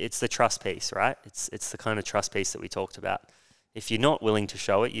 it's the trust piece, right? It's the kind of trust piece that we talked about. If you're not willing to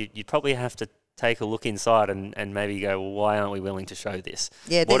show it, you'd probably have to take a look inside and maybe go, well, why aren't we willing to show this?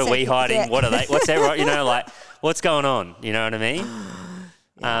 Yeah, what are we hiding? Yeah. What are they? What's that? You know, like, what's going on? You know what I mean?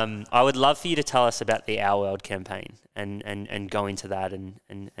 Yeah. I would love for you to tell us about the Our World campaign and go into that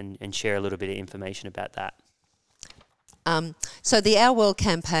and share a little bit of information about that. So the Our World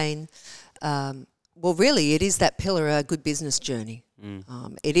campaign, well, really, it is that pillar of a good business journey.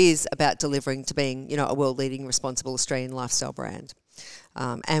 It is about delivering to being, you know, a world-leading responsible Australian lifestyle brand.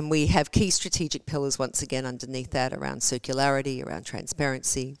 And we have key strategic pillars once again underneath that, around circularity, around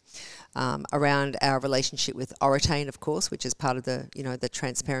transparency, around our relationship with Oratane, of course, which is part of the, you know, the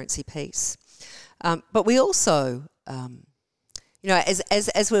transparency piece. But we also, you know,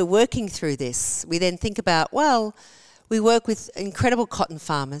 as we're working through this, we then think about, well, we work with incredible cotton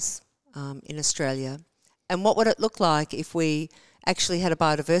farmers in Australia, and what would it look like if we actually had a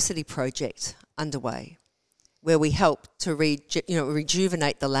biodiversity project underway, where we help to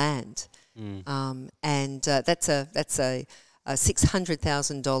rejuvenate the land, and that's a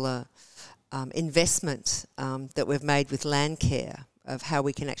 $600,000 investment that we've made with Landcare of how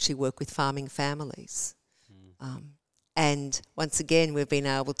we can actually work with farming families, and once again we've been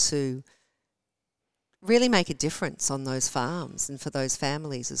able to really make a difference on those farms and for those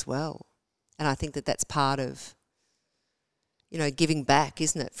families as well, and I think that that's part of, giving back,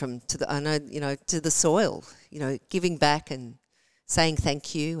 isn't it? To the soil, giving back and saying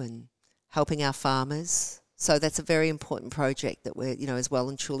thank you and helping our farmers. So that's a very important project that we're, is well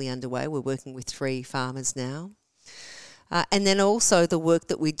and truly underway. We're working with 3 farmers now. And then also the work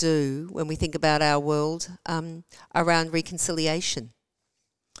that we do when we think about our world around reconciliation.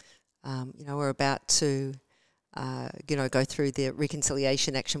 We're about to, go through the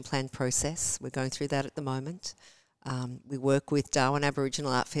Reconciliation Action Plan process. We're going through that at the moment. We work with Darwin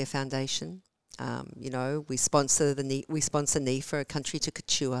Aboriginal Art Fair Foundation. We sponsor NEFA, a country to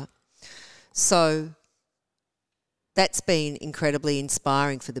couture. So that's been incredibly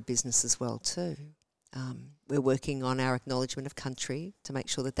inspiring for the business as well too. We're working on our acknowledgement of country to make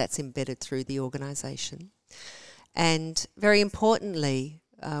sure that that's embedded through the organisation. And very importantly,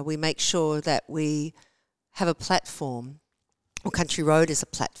 we make sure that we have a platform, or Country Road is a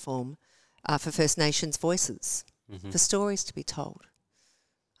platform, for First Nations voices, for stories to be told,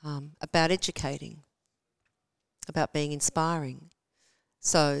 about educating, about being inspiring.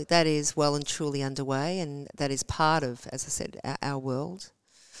 So that is well and truly underway, and that is part of, as I said, our world.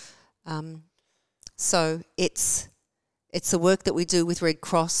 So it's the work that we do with Red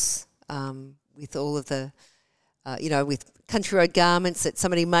Cross, with all of the, with Country Road garments that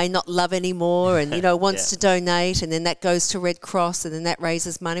somebody may not love anymore and, wants to donate, and then that goes to Red Cross, and then that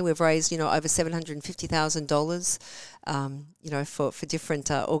raises money. We've raised, over $750,000, for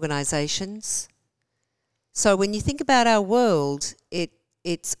different organisations. So when you think about our world,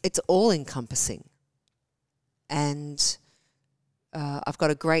 it's all-encompassing. And I've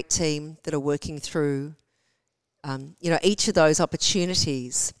got a great team that are working through, each of those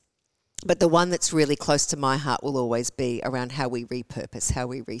opportunities. But the one that's really close to my heart will always be around how we repurpose, how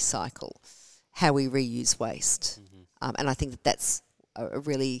we recycle, how we reuse waste. And I think that that's a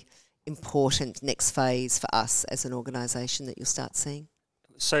really important next phase for us as an organisation that you'll start seeing.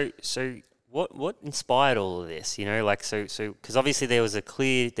 So what inspired all of this? Because obviously there was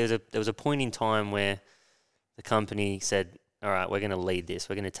a point in time where the company said, all right, we're going to lead this,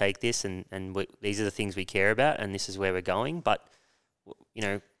 we're going to take this, and these are the things we care about, and this is where we're going. But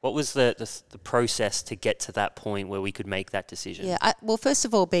what was the process to get to that point where we could make that decision? Yeah, well, first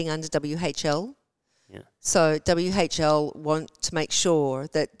of all, being under WHL. Yeah. So WHL want to make sure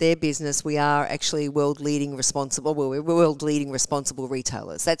that their business, we are actually we're world-leading responsible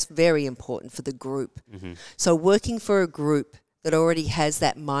retailers. That's very important for the group. So working for a group that already has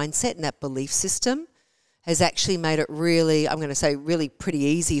that mindset and that belief system has actually made it really, I'm going to say, really pretty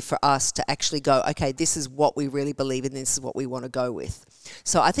easy for us to actually go, okay, this is what we really believe in, this is what we want to go with.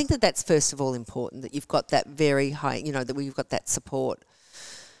 So I think that that's first of all important, that you've got that very high, that we've got that support.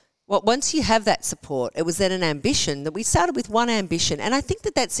 Well, once you have that support, it was then an ambition that we started with one ambition, and I think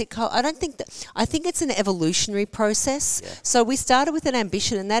that that's it. I think it's an evolutionary process. Yeah. So we started with an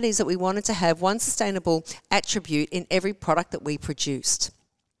ambition, and that is that we wanted to have one sustainable attribute in every product that we produced.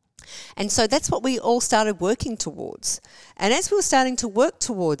 And so that's what we all started working towards. And as we were starting to work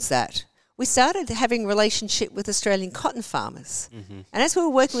towards that, we started having a relationship with Australian cotton farmers. And as we were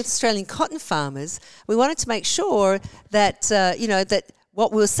working with Australian cotton farmers, we wanted to make sure that, that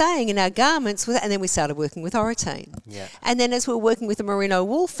what we were saying in our garments was, and then we started working with Oratane. Yeah. And then as we were working with the merino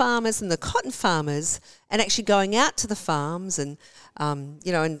wool farmers and the cotton farmers and actually going out to the farms and,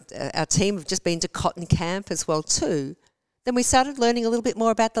 and our team have just been to Cotton Camp as well too, then we started learning a little bit more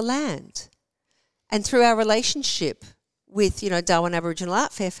about the land. And through our relationship with, Darwin Aboriginal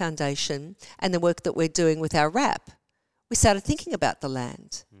Art Fair Foundation and the work that we're doing with our RAP, we started thinking about the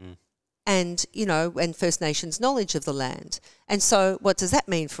land and, and First Nations knowledge of the land. And so what does that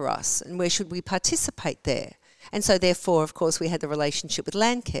mean for us, and where should we participate there? And so therefore, of course, we had the relationship with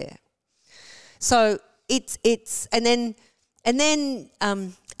Landcare. So it's and then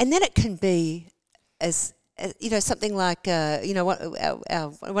it can be as something like,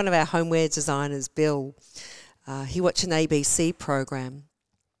 one of our homeware designers, Bill, he watched an ABC program,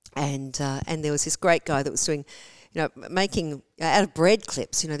 and there was this great guy that was doing, making out of bread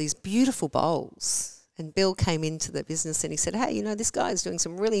clips, these beautiful bowls. And Bill came into the business and he said, hey, this guy is doing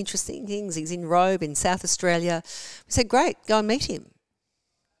some really interesting things. He's in Roseby in South Australia. We said, great, go and meet him.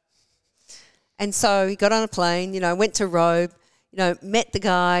 And so he got on a plane, went to Roseby, met the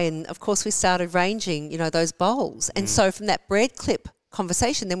guy, and of course we started ranging, those bowls. And so from that bread clip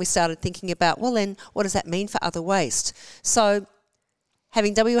conversation, then we started thinking about, well, then what does that mean for other waste? So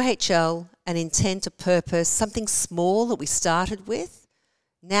having WHL, an intent, a purpose, something small that we started with,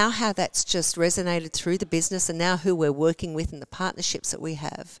 now how that's just resonated through the business and now who we're working with and the partnerships that we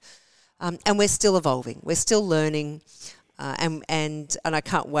have. And we're still evolving. We're still learning. And I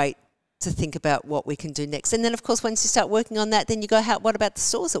can't wait to think about what we can do next. And then, of course, once you start working on that, then you go, what about the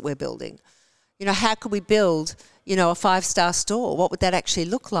stores that we're building? You know, how could we build, you know, a 5-star store? What would that actually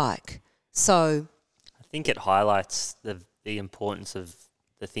look like? So I think it highlights the importance of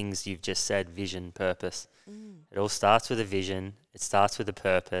the things you've just said, vision, purpose. It all starts with a vision. It starts with a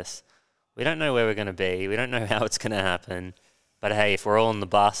purpose. We don't know where we're going to be. We don't know how it's going to happen. But, hey, if we're all on the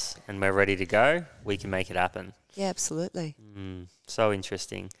bus and we're ready to go, we can make it happen. yeah, absolutely. So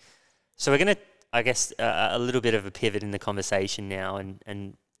interesting. So we're going to, I guess, a little bit of a pivot in the conversation now.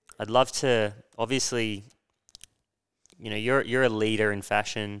 And I'd love to, obviously, you know, you're a leader in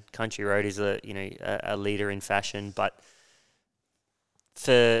fashion. Country Road is a leader in fashion. But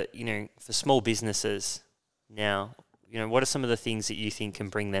for small businesses now, you know, what are some of the things that you think can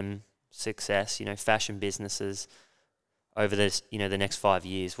bring them success, you know, fashion businesses over this, you know, the next 5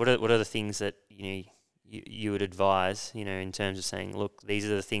 years? What are the things that, you know, you would advise, you know, in terms of saying, look, these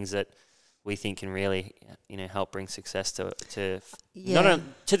are the things that we think can really, you know, help bring success to not only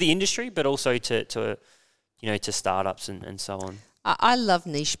to the industry, but also to you know, to startups and so on? I love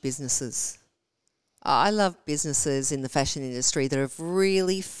niche businesses. I love businesses in the fashion industry that have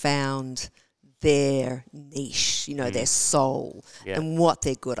really found their niche, you know, their soul and what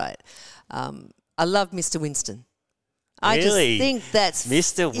they're good at. I love Mr. Winston. I just think that's...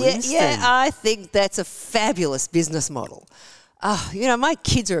 Mr. Winston? Yeah, I think that's a fabulous business model. Oh, you know, my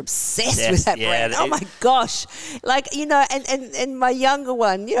kids are obsessed with that brand. Oh, my gosh. Like, you know, and my younger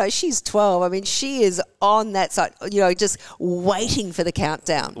one, you know, she's 12. I mean, she is on that side, you know, just waiting for the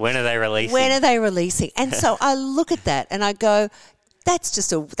countdown. When are they releasing? And so I look at that and I go, that's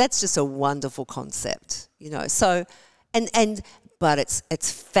just a wonderful concept, you know. So, but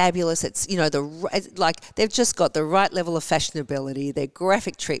it's fabulous. It's, you know, they've just got the right level of fashionability. Their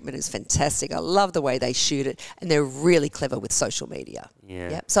graphic treatment is fantastic. I love the way they shoot it, and they're really clever with social media.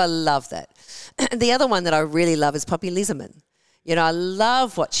 Yeah. So I love that. The other one that I really love is Poppy Liserman. You know, I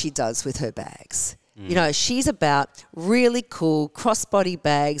love what she does with her bags. You know, she's about really cool crossbody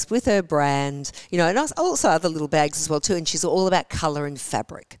bags with her brand, you know, and also other little bags as well too. And she's all about colour and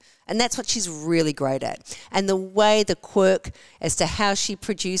fabric. And that's what she's really great at. And the quirk as to how she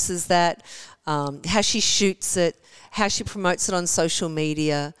produces that, how she shoots it, how she promotes it on social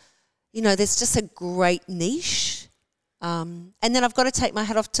media, you know, there's just a great niche. And then I've got to take my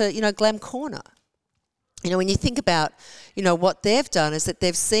hat off to, you know, Glam Corner. You know, when you think about, you know, what they've done is that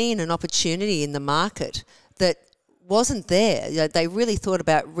they've seen an opportunity in the market that wasn't there. You know, they really thought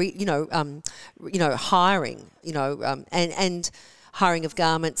about, hiring, you know, and hiring of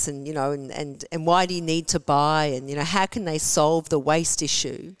garments and, you know, and why do you need to buy and, you know, how can they solve the waste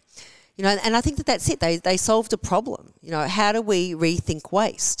issue? You know, and I think that's it. They solved a problem. You know, how do we rethink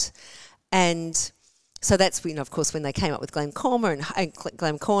waste? And so that's, you know, of course, when they came up with Glam Corner and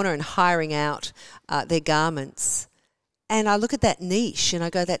hiring out their garments. And I look at that niche and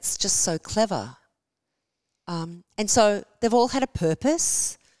I go, that's just so clever. And so they've all had a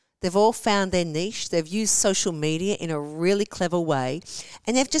purpose. They've all found their niche. They've used social media in a really clever way.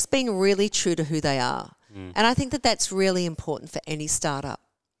 And they've just been really true to who they are. And I think that that's really important for any startup.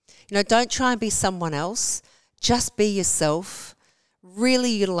 You know, don't try and be someone else. Just be yourself. Really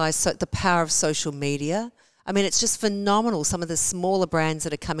utilise the power of social media. I mean, it's just phenomenal, some of the smaller brands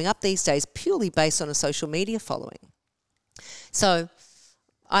that are coming up these days purely based on a social media following. So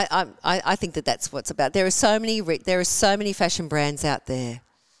I think that that's what's about. There are so many fashion brands out there,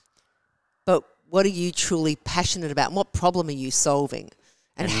 but what are you truly passionate about? And what problem are you solving?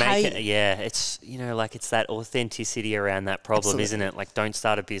 It's, you know, like it's that authenticity around that problem, Absolutely. Isn't it? Like, don't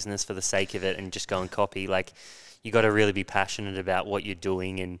start a business for the sake of it and just go and copy. Like, you got to really be passionate about what you're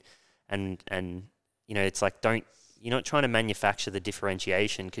doing, and you know, it's like, you're not trying to manufacture the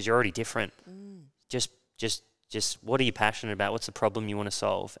differentiation because you're already different. Just what are you passionate about? What's the problem you want to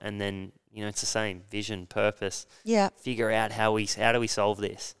solve? And then, you know, it's the same vision, purpose. Yeah. Figure out how do we solve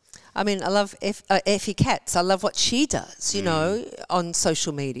this. I mean, I love Effie Katz. I love what she does, you know, on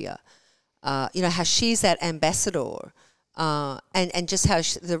social media. You know, how she's that ambassador. And just how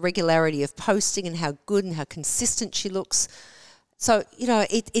the regularity of posting and how good and how consistent she looks. So, you know,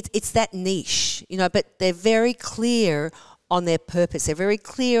 it's that niche, you know, but they're very clear on their purpose. They're very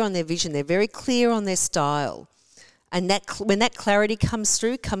clear on their vision. They're very clear on their style. And when that clarity comes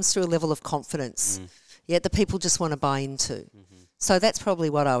through a level of confidence. Yeah, the people just want to buy into. So that's probably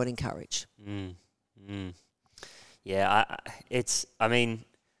what I would encourage. Yeah, I mean,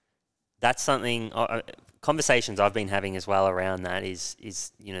 that's something... conversations I've been having as well around that is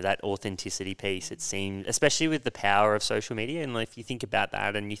you know, that authenticity piece. It seems, especially with the power of social media, and if you think about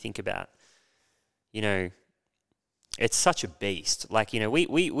that and you think about, you know, it's such a beast. Like,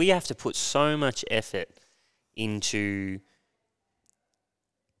 we have to put so much effort into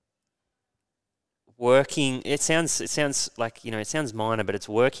working. It sounds like, it sounds minor, but it's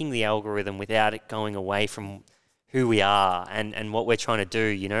working the algorithm without it going away from who we are and what we're trying to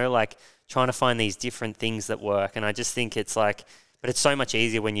do, like trying to find these different things that work. And I just think it's like, but it's so much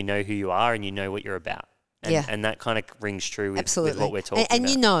easier when you know who you are and you know what you're about. And that kind of rings true with what we're talking about. And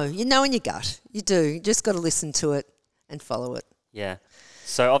you know in your gut. You do. You just got to listen to it and follow it. Yeah.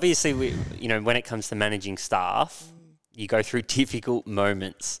 So obviously, when it comes to managing staff, you go through difficult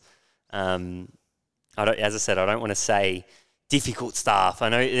moments. As I said, I don't want to say difficult staff. I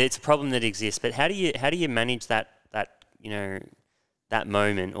know it's a problem that exists, but how do you manage that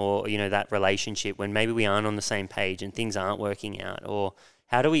moment or that relationship when maybe we aren't on the same page and things aren't working out, or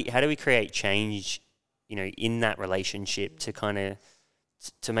how do we create change in that relationship to kind of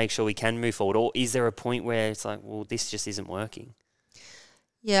to make sure we can move forward? Or is there a point where it's like, well, this just isn't working?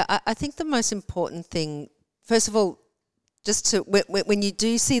 Yeah, I think the most important thing, first of all, just to when you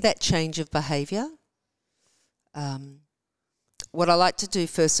do see that change of behaviour, what I like to do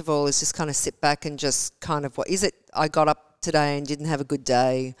first of all is just kind of sit back and just kind of, what is it? I got up today and didn't have a good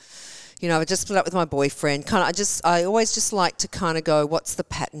day. I just split up with my boyfriend. I always just like to kind of go, what's the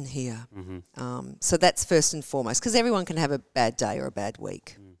pattern here? Mm-hmm. So that's first and foremost, because everyone can have a bad day or a bad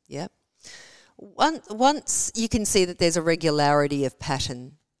week. Yeah. Once you can see that there's a regularity of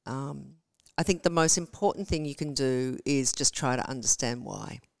pattern, I think the most important thing you can do is just try to understand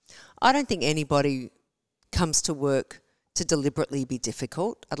why. I don't think anybody comes to work to deliberately be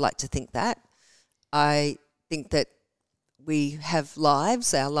difficult. I'd like to think that. I think that we have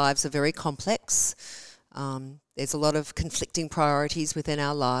lives. Our lives are very complex. There's a lot of conflicting priorities within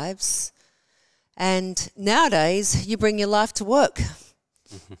our lives. And nowadays, you bring your life to work.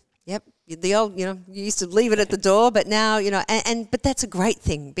 Yep. The old, you used to leave it at the door, but now, but that's a great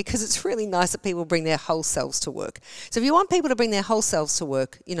thing, because it's really nice that people bring their whole selves to work. So if you want people to bring their whole selves to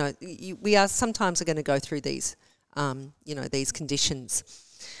work, we are sometimes going to go through these, these conditions.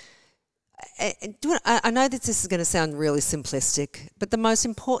 I know that this is going to sound really simplistic, but the most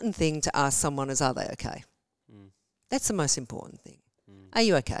important thing to ask someone is, are they okay? That's the most important thing. Are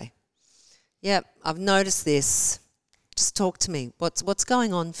you okay? Yeah, I've noticed this. Just talk to me. What's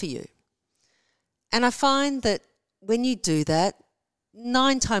going on for you? And I find that when you do that,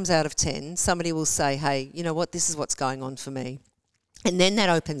 9 times out of 10, somebody will say, hey, you know what, this is what's going on for me. And then that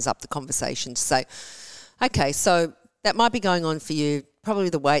opens up the conversation to say, okay, so that might be going on for you. Probably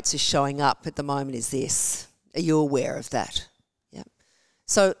the way it's just showing up at the moment is this. Are you aware of that? Yeah.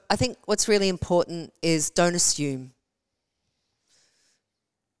 So I think what's really important is don't assume.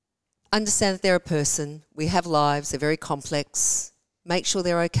 Understand that they're a person. We have lives. They're very complex. Make sure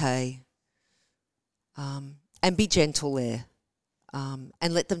they're okay. And be gentle there.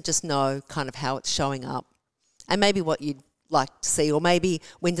 And let them just know kind of how it's showing up. And maybe what you'd like to see, or maybe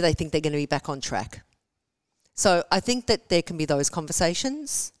when do they think they're going to be back on track. So I think that there can be those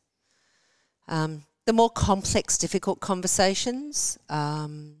conversations. The more complex, difficult conversations,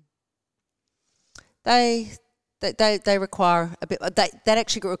 they require a bit. That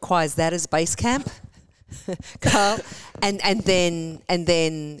actually requires that as base camp, Carl. And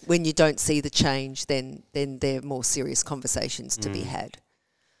then when you don't see the change, then there are more serious conversations to be had.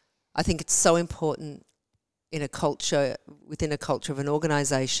 I think it's so important in a culture, within a culture of an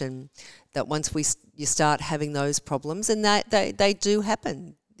organisation, that once you start having those problems, and they do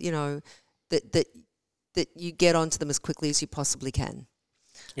happen, that you get onto them as quickly as you possibly can.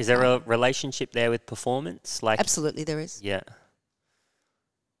 Is there a relationship there with performance? Absolutely, there is. Yeah.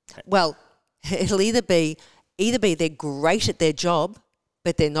 Well, it'll either be they're great at their job,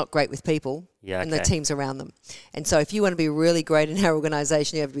 but they're not great with people and the teams around them. And so if you want to be really great in our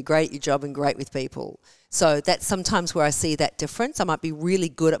organisation, you have to be great at your job and great with people. So that's sometimes where I see that difference. I might be really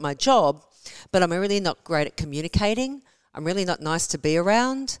good at my job, but I'm really not great at communicating. I'm really not nice to be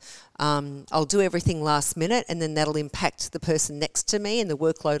around. I'll do everything last minute, and then that'll impact the person next to me and the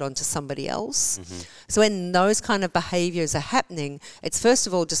workload onto somebody else. Mm-hmm. So when those kind of behaviours are happening, it's first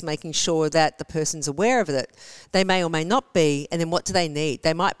of all just making sure that the person's aware of it. They may or may not be, and then what do they need?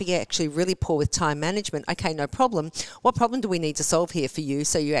 They might be actually really poor with time management. Okay, no problem. What problem do we need to solve here for you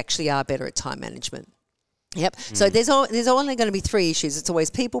so you actually are better at time management? Yep. So there's only going to be 3 issues. It's always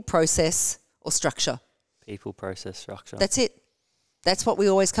people, process, or structure. People, process, structure. That's it. That's what we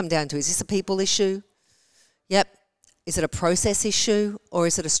always come down to. Is this a people issue? Yep. Is it a process issue, or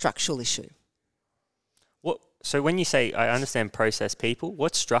is it a structural issue? So when you say, I understand process people,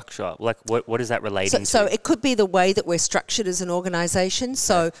 what's structure? Like what is that relating to? So it could be the way that we're structured as an organisation.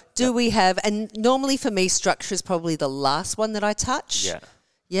 So do we have, and normally for me, structure is probably the last one that I touch. Yeah.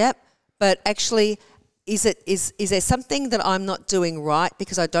 Yep. But actually, is there something that I'm not doing right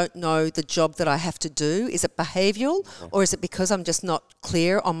because I don't know the job that I have to do? Is it behavioural, or is it because I'm just not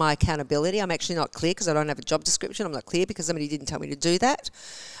clear on my accountability? I'm actually not clear because I don't have a job description. I'm not clear because somebody didn't tell me to do that.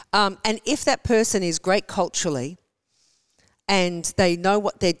 And if that person is great culturally and they know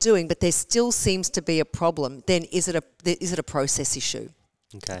what they're doing, but there still seems to be a problem, then is it a process issue?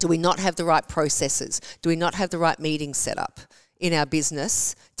 Okay. Do we not have the right processes? Do we not have the right meetings set up in our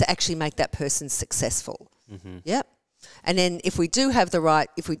business to actually make that person successful? Mm-hmm. Yep. And then if we do have the right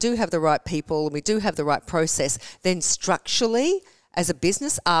people and we do have the right process, then structurally as a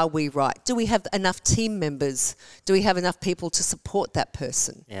business, are we right? Do we have enough team members? Do we have enough people to support that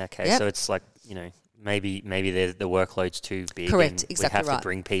person? Yeah, okay. Yep. So it's like, maybe the workload's too big. Correct, and exactly we have right. to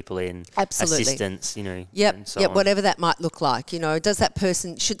bring people in, Absolutely. assistants, Yep, and so yep, on. whatever that might look like. Should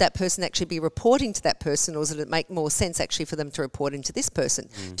that person actually be reporting to that person, or does it make more sense actually for them to report into this person?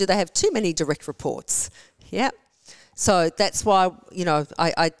 Do they have too many direct reports? Yep. So that's why,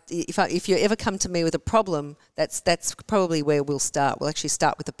 if you ever come to me with a problem, that's probably where we'll start. We'll actually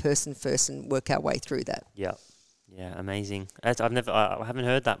start with the person first and work our way through that. Yeah. Yeah, amazing. I haven't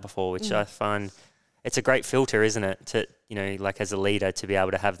heard that before, which I find it's a great filter, isn't it? To, like as a leader, to be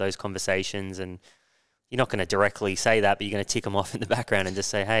able to have those conversations, and you're not going to directly say that, but you're going to tick them off in the background and just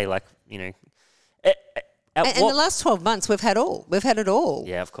say, hey, And the last 12 months, we've had it all.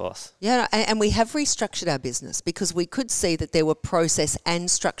 Yeah, of course. Yeah, and we have restructured our business because we could see that there were process and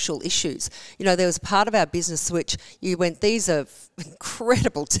structural issues. There was part of our business which you went, these are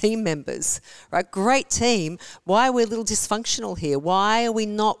incredible team members, right? Great team. Why are we a little dysfunctional here? Why are we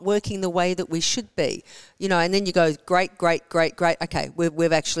not working the way that we should be? And then you go, great. Okay,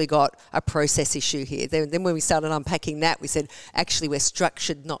 we've actually got a process issue here. Then when we started unpacking that, we said, actually, we're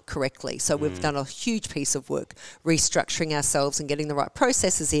structured not correctly. So we've done a huge piece of work, restructuring ourselves and getting the right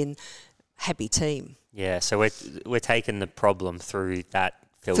processes in. Happy team. Yeah, so we're taking the problem through that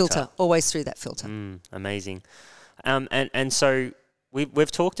filter. Always through that filter. Amazing. And so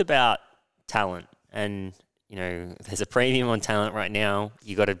we've talked about talent, and there's a premium on talent right now.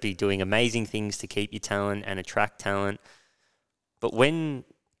 You got to be doing amazing things to keep your talent and attract talent. But when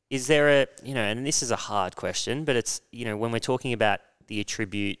is there and this is a hard question, but it's when we're talking about the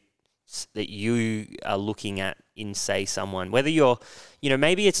attributes that you are looking at in, say, someone, whether you're,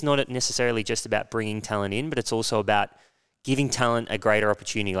 maybe it's not necessarily just about bringing talent in, but it's also about giving talent a greater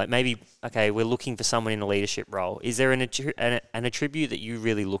opportunity. Like maybe, okay, we're looking for someone in a leadership role. Is there an attribute that you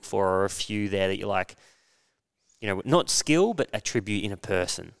really look for, or a few there that you're like, not skill, but attribute in a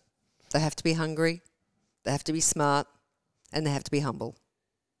person? They have to be hungry, they have to be smart, and they have to be humble.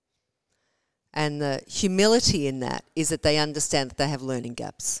 And the humility in that is that they understand that they have learning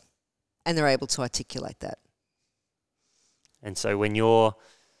gaps, and they're able to articulate that. And so when you're,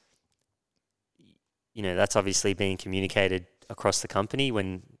 that's obviously being communicated across the company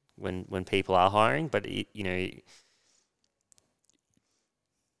when people are hiring, but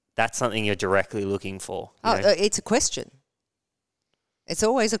that's something you're directly looking for. It's a question. It's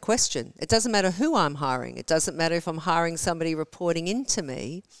always a question. It doesn't matter who I'm hiring. It doesn't matter if I'm hiring somebody reporting into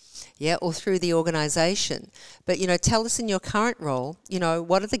me, or through the organisation. But, tell us in your current role,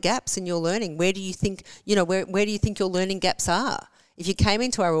 what are the gaps in your learning? Where do you think, where do you think your learning gaps are? If you came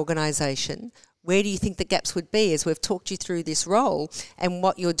into our organisation, where do you think the gaps would be as we've talked you through this role and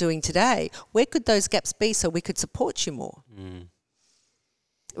what you're doing today? Where could those gaps be so we could support you more?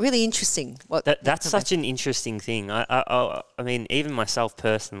 Really interesting. That's such an interesting thing. I mean, even myself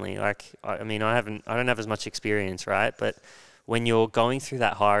personally, I don't have as much experience, right? But when you're going through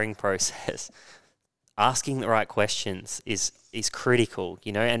that hiring process, asking the right questions is critical,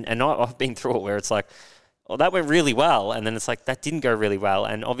 and I've been through it where it's like, well, that went really well, and then it's like, that didn't go really well.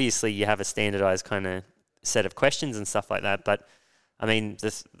 And obviously you have a standardized kind of set of questions and stuff like that. But I mean,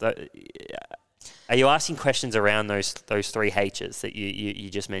 are you asking questions around those three H's that you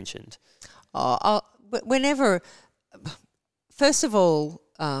just mentioned? Whenever, first of all,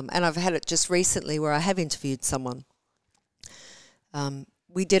 and I've had it just recently where I have interviewed someone.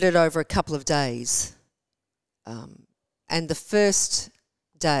 We did it over a couple of days. And the first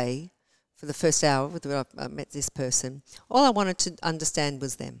day, for the first hour, I met this person, all I wanted to understand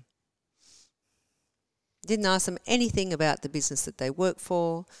was them. Didn't ask them anything about the business that they work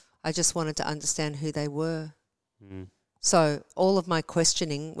for. I just wanted to understand who they were. So all of my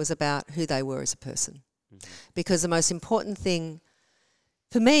questioning was about who they were as a person. Because the most important thing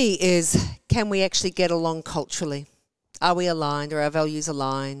for me is, can we actually get along culturally? Are we aligned? Are our values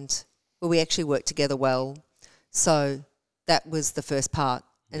aligned? Will we actually work together well? So that was the first part.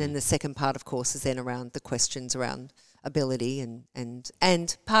 And then the second part, of course, is then around the questions around ability.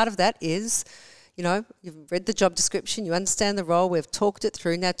 And part of that is, you know, you've read the job description, you understand the role, we've talked it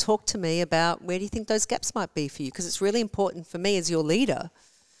through. Now talk to me about where do you think those gaps might be for you? Because it's really important for me as your leader,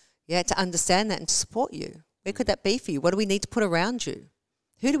 to understand that and to support you. Where could that be for you? What do we need to put around you?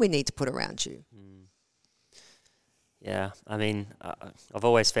 Who do we need to put around you? Yeah, I mean, I've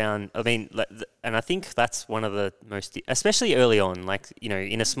always found, and I think that's one of the most, especially early on, like, you know,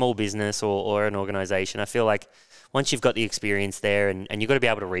 in a small business or an organisation, I feel like once you've got the experience there and you've got to be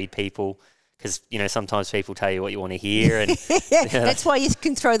able to read people, because, you know, sometimes people tell you what you want to hear. And that's why you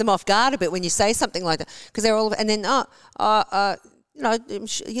can throw them off guard a bit when you say something like that, because they're all, and then,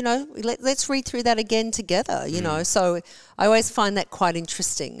 let's read through that again together, you know. So I always find that quite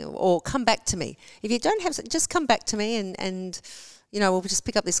interesting. Or come back to me. If you don't have, just come back to me and you know, we'll just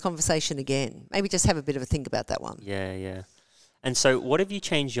pick up this conversation again. Maybe just have a bit of a think about that one. Yeah. And so what have you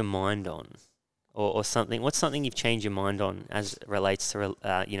changed your mind on? Or something? What's something you've changed your mind on as it relates to,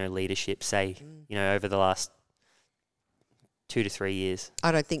 leadership, say, you know, over the last 2 to 3 years?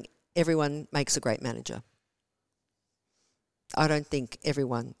 I don't think everyone makes a great manager. I don't think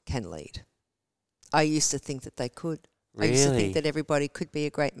everyone can lead. I used to think that they could. Really? I used to think that everybody could be a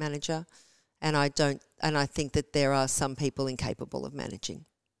great manager, and I don't. And I think that there are some people incapable of managing.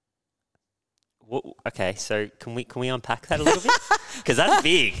 Okay, so can we unpack that a little bit? Because that's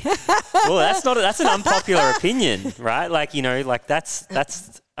big. Well, that's an unpopular opinion, right? Like, you know, like that's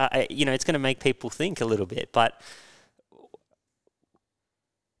you know, it's going to make people think a little bit, but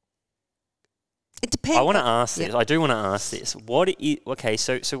it depends. I want to ask this. I do want to ask this. So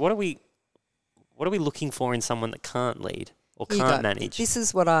what are we looking for in someone that can't lead or can't manage? This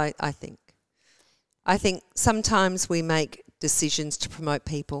is what I think. I think sometimes we make decisions to promote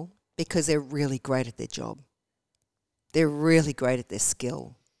people because they're really great at their job. They're really great at their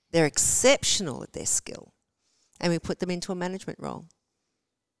skill. They're exceptional at their skill. And we put them into a management role.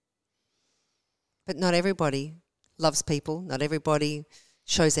 But not everybody loves people. Not everybody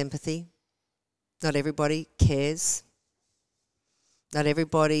shows empathy. Not everybody cares. Not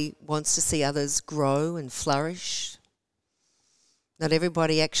everybody wants to see others grow and flourish. Not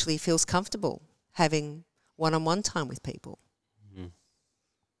everybody actually feels comfortable having one-on-one time with people.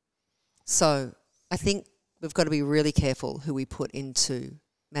 So I think we've got to be really careful who we put into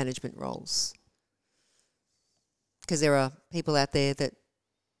management roles, because there are people out there that,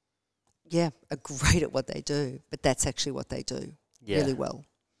 are great at what they do, but that's actually what they do really well.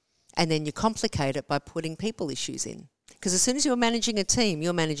 And then you complicate it by putting people issues in, because as soon as you're managing a team,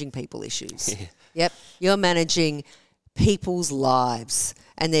 you're managing people issues. Yep, you're managing people's lives,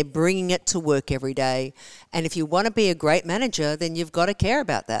 and they're bringing it to work every day. And if you want to be a great manager, then you've got to care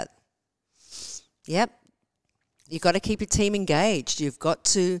about that. Yep. You've got to keep your team engaged. You've got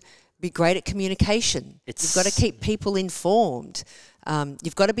to be great at communication. You've got to keep people informed.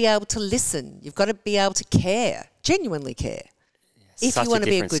 You've got to be able to listen. You've got to be able to care, genuinely care. If you want to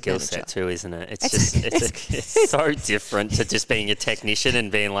be a good manager. Such a different skill set too, isn't it? It's so different to just being a technician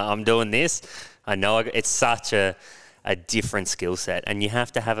and being like, I'm doing this. I know it's such a different skill set, and you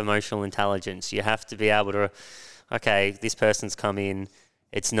have to have emotional intelligence. You have to be able to, okay, this person's come in.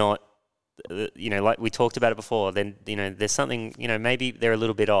 It's not, you know, like we talked about it before, then, you know, there's something, you know, maybe they're a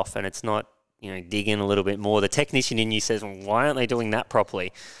little bit off and it's not, you know, dig in a little bit more. The technician in you says, well, why aren't they doing that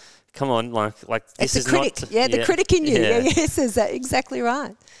properly? Come on, like this is not... The critic in you. Says that. Exactly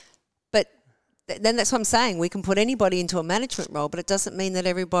right. But then that's what I'm saying. We can put anybody into a management role, but it doesn't mean that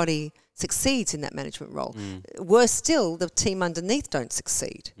everybody succeeds in that management role. Worse still, the team underneath don't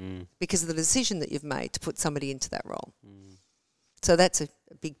succeed because of the decision that you've made to put somebody into that role. So that's a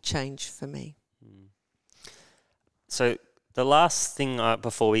big change for me. So the last thing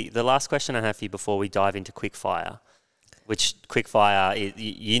the last question I have for you before we dive into quickfire, which quickfire,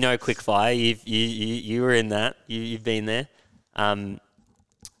 you know quickfire, you were in that, you've been there.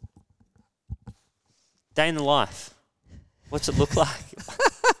 Day in the life, what's it look like?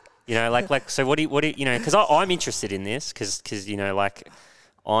 You know, like so what do you, you know? Because I'm interested in this because you know, like,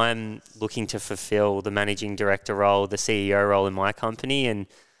 I'm looking to fulfill the managing director role, the CEO role in my company, and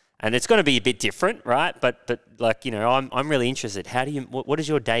it's going to be a bit different, right? But like, you know, I'm really interested. How do you? What does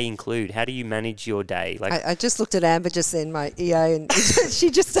your day include? How do you manage your day? Like, I just looked at Amber just then, my EA, and she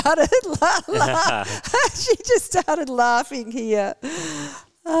just started she just started laughing here.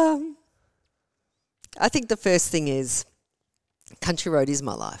 I think the first thing is Country Road is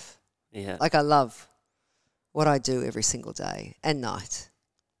my life. Yeah, like I love what I do every single day and night.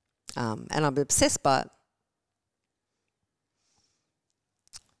 and I'm obsessed by it.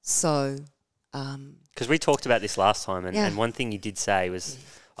 So, because we talked about this last time, and one thing you did say was,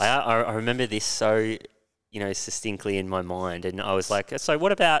 I remember this so, succinctly in my mind, and I was like, so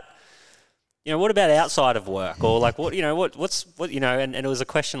what about outside of work, or like what, and it was a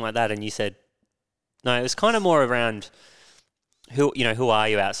question like that, and you said, no, it was kind of more around who are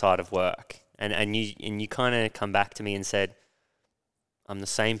you outside of work, and you kind of come back to me and said, I'm the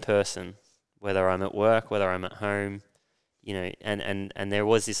same person, whether I'm at work, whether I'm at home, and there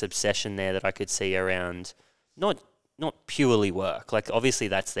was this obsession there that I could see around not purely work. Like, obviously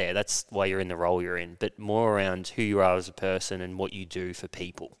that's there. That's why you're in the role you're in, but more around who you are as a person and what you do for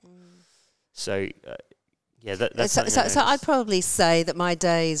people. So, that's so I'd probably say that my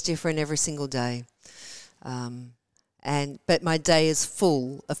day is different every single day, but my day is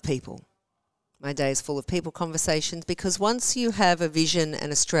full of people. My day is full of people conversations, because once you have a vision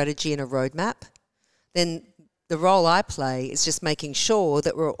and a strategy and a roadmap, then the role I play is just making sure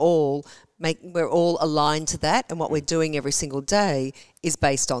that we're all aligned to that, and what we're doing every single day is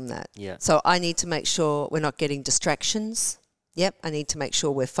based on that. Yeah. So I need to make sure we're not getting distractions. Yep, I need to make sure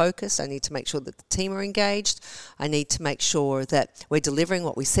we're focused. I need to make sure that the team are engaged. I need to make sure that we're delivering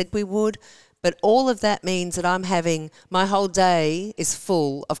what we said we would. But all of that means that my whole day is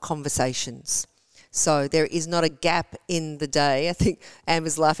full of conversations. So there is not a gap in the day. I think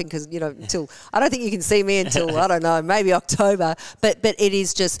Amber's laughing because, until I don't think you can see me until, I don't know, maybe October. But it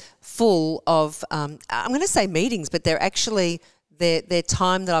is just full of, I'm going to say meetings, but they're actually, they're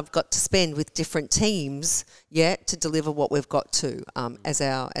time that I've got to spend with different teams, to deliver what we've got to as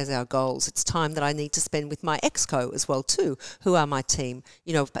our goals. It's time that I need to spend with my exco as well too, who are my team,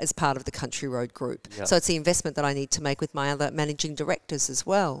 as part of the Country Road Group. Yep. So it's the investment that I need to make with my other managing directors as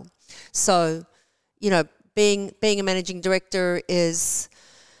well. So, being a managing director is,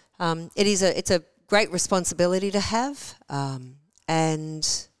 it's a great responsibility to have,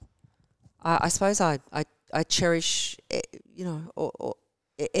 and I suppose I cherish,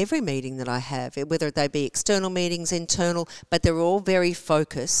 every meeting that I have, whether they be external meetings, internal, but they're all very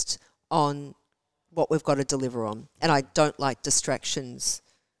focused on what we've got to deliver on, and I don't like distractions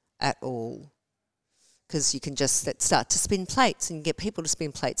at all. Because you can just start to spin plates and get people to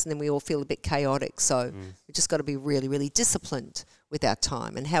spin plates, and then we all feel a bit chaotic. So we've just got to be really, really disciplined with our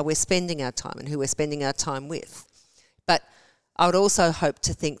time and how we're spending our time and who we're spending our time with. But I would also hope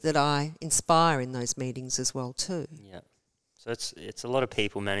to think that I inspire in those meetings as well too. Yeah. So it's a lot of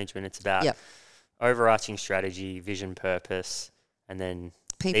people management. It's about overarching strategy, vision, purpose, and then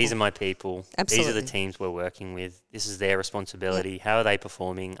people. These are my people. Absolutely. These are the teams we're working with. This is their responsibility. How are they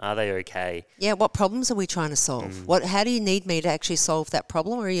performing? Are they okay? Yeah, what problems are we trying to solve? How do you need me to actually solve that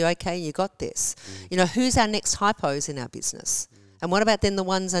problem, or are you okay? You got this. Who's our next hypos in our business? And what about then the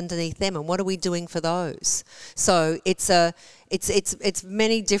ones underneath them, and what are we doing for those? So it's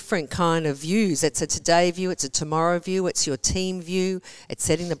many different kind of views. It's a today view, it's a tomorrow view, it's your team view, it's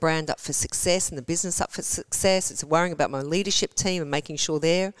setting the brand up for success and the business up for success, it's worrying about my leadership team and making sure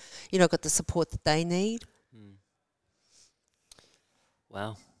they're, got the support that they need.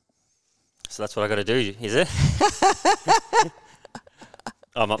 Wow. So that's what I got to do, is it?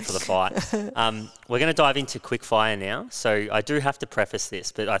 I'm up for the fight. We're going to dive into quick fire now. So I do have to preface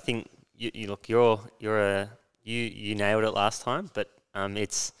this, but I think you nailed it last time. But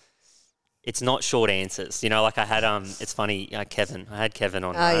it's not short answers. Like I had it's funny, Kevin. I had Kevin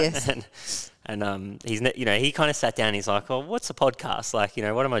on, right? Yes. and he's he kind of sat down. He's like, "Oh, what's a podcast? Like,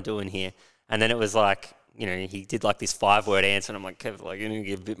 what am I doing here?" And then it was like, he did like this 5-word answer, and I'm like, Kevin, like, you need to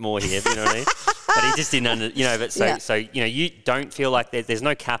give a bit more here, you know what I mean? But he just didn't, but so you don't feel like there's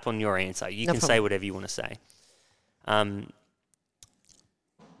no cap on your answer. You can say whatever you want to say.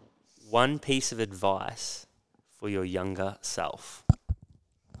 One piece of advice for your younger self.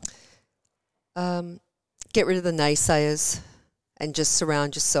 Get rid of the naysayers and just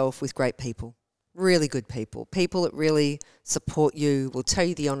surround yourself with great people, really good people, people that really support you, will tell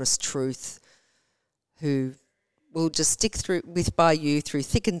you the honest truth, who will just stick by you through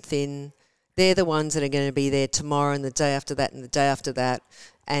thick and thin. They're the ones that are going to be there tomorrow and the day after that and the day after that,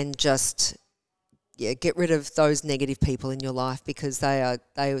 and just get rid of those negative people in your life, because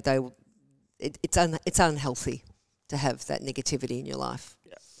it's unhealthy to have that negativity in your life.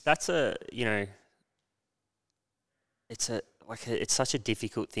 Yeah. That's it's such a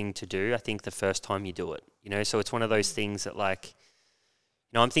difficult thing to do. I think the first time you do it, so it's one of those things that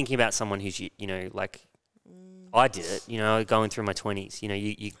I'm thinking about someone who's I did it, going through my 20s.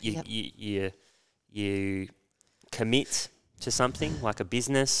 You commit to something like a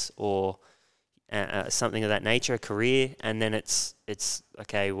business, something of that nature, a career, and then it's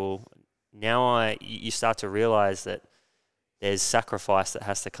okay. Well, now you start to realize that there's sacrifice that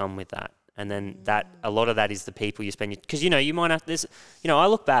has to come with that, and then that a lot of that is the people you spend. Because you might have this. I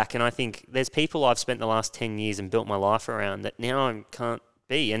look back and I think there's people I've spent the last 10 years and built my life around that now I can't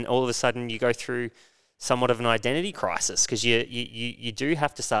be, and all of a sudden you go through somewhat of an identity crisis because you do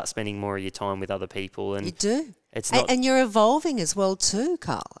have to start spending more of your time with other people, and you do. It's not, and you're evolving as well too,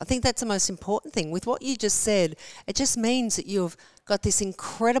 Carl. I think that's the most important thing. With what you just said, it just means that you've got this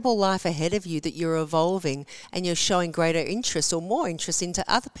incredible life ahead of you, that you're evolving and you're showing greater interest or more interest into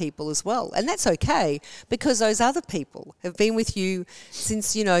other people as well. And that's okay, because those other people have been with you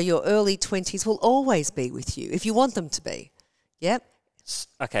since, your early 20s, will always be with you if you want them to be. Yep.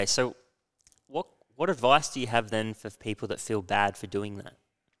 Okay, so what advice do you have then for people that feel bad for doing that?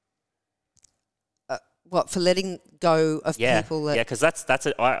 For letting go of people that... Yeah, because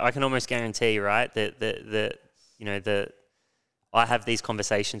I can almost guarantee, right, that I have these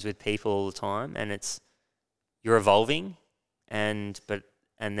conversations with people all the time, and you're evolving, and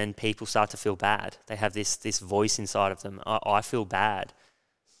then people start to feel bad. They have this voice inside of them. I feel bad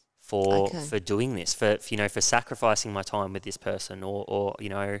for doing this, for sacrificing my time with this person, or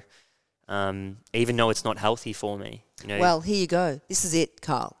even though it's not healthy for me. Well, here you go. This is it,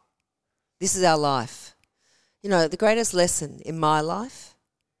 Carl. This is our life. The greatest lesson in my life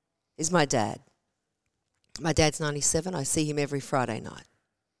is my dad. My dad's 97. I see him every Friday night.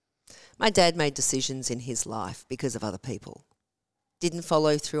 My dad made decisions in his life because of other people. Didn't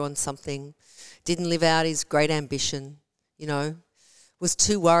follow through on something. Didn't live out his great ambition, was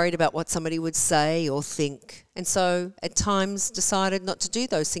too worried about what somebody would say or think. And so at times decided not to do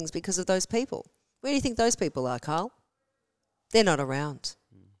those things because of those people. Where do you think those people are, Carl? They're not around.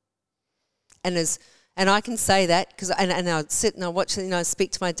 And I can say that because I sit and I watch,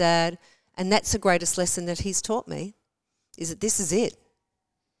 speak to my dad, and that's the greatest lesson that he's taught me, is that this is it.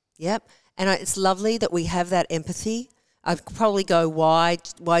 Yep. And it's lovely that we have that empathy. I'd probably go, why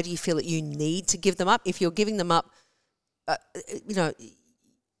do you feel that you need to give them up? If you're giving them up,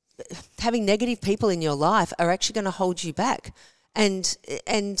 having negative people in your life are actually going to hold you back. And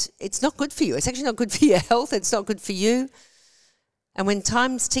it's not good for you. It's actually not good for your health. It's not good for you. And when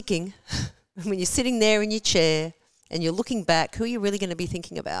time's ticking... when you're sitting there in your chair and you're looking back, who are you really going to be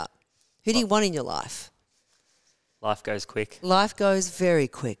thinking about? Who do you want in your life? Life goes quick. Life goes very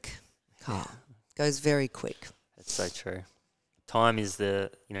quick, Carl. Goes very quick. That's so true. Time is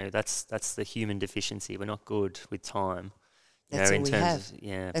that's the human deficiency. We're not good with time. That's all we have.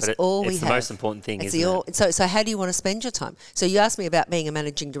 That's all we have. It's the most important thing, isn't it? So how do you want to spend your time? So you asked me about being a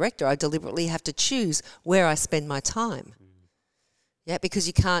managing director. I deliberately have to choose where I spend my time. Yeah, because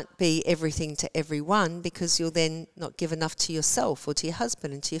you can't be everything to everyone, because you'll then not give enough to yourself or to your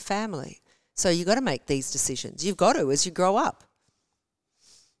husband and to your family. So you've got to make these decisions. You've got to as you grow up.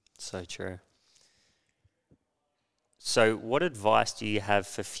 So true. So what advice do you have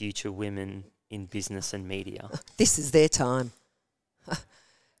for future women in business and media? This is their time.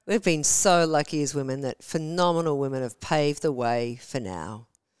 We've been so lucky as women that phenomenal women have paved the way for now.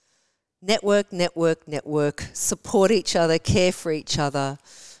 Network, support each other, care for each other,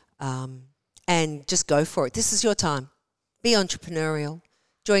 and just go for it. This is your time. Be entrepreneurial.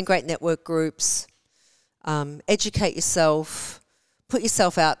 Join great network groups. Educate yourself. Put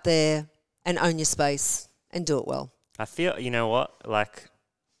yourself out there and own your space and do it well. I feel,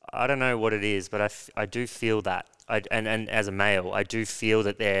 I don't know what it is, but I do feel that. And as a male, I do feel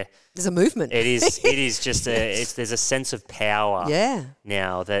that there's a movement. It is just there's a sense of power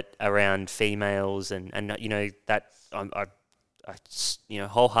now that around females and that I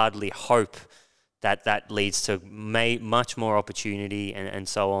wholeheartedly hope that leads to much more opportunity and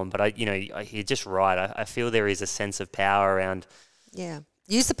so on. But you're just right. I feel there is a sense of power around. Yeah.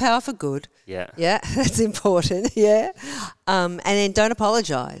 Use the power for good. Yeah. Yeah, that's important. Yeah. And then don't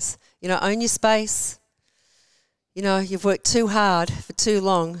apologise. Own your space. You've worked too hard for too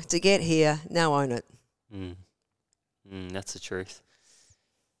long to get here. Now own it. That's the truth.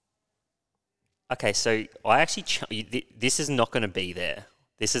 Okay, so I actually this is not going to be there.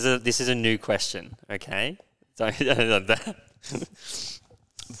 This is a new question. Okay,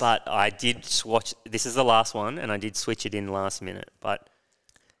 but I did swatch. This is the last one, and I did switch it in last minute. But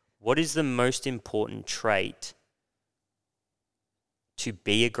what is the most important trait to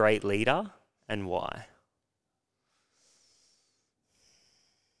be a great leader, and why?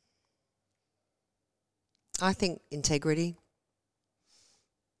 I think integrity.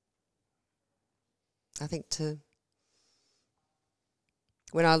 I think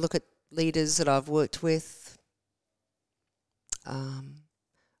when I look at leaders that I've worked with,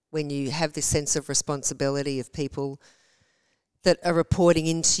 when you have this sense of responsibility of people that are reporting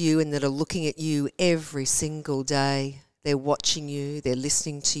into you and that are looking at you every single day. They're watching you, they're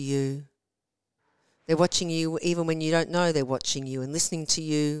listening to you. They're watching you even when you don't know they're watching you, and listening to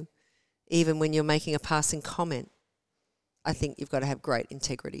you even when you're making a passing comment. I think you've got to have great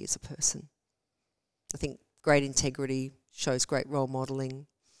integrity as a person. I think great integrity shows great role modelling.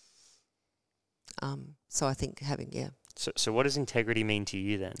 So I think So what does integrity mean to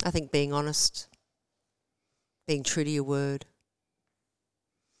you then? I think being honest, being true to your word.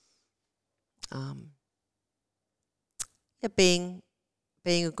 Being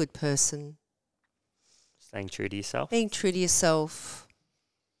a good person. Staying true to yourself? Being true to yourself.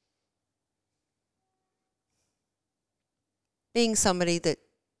 Being somebody that,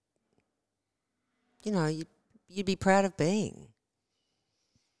 you'd be proud of being.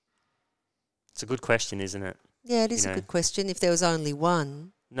 It's a good question, isn't it? Yeah, it is a good question. If there was only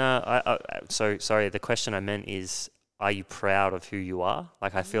one. No, sorry, the question I meant is, are you proud of who you are?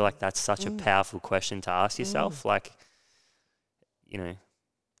 Like, I feel like that's such a powerful question to ask yourself. Like,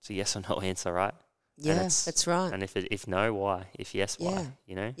 it's a yes or no answer, right? Yeah, that's right. And if no, why? If yes, why?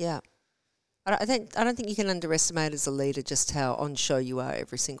 Yeah. I don't think you can underestimate as a leader just how on show you are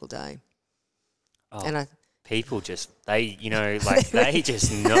every single day. Oh, and people just, we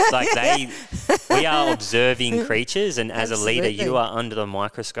are observing creatures, and as a leader, you are under the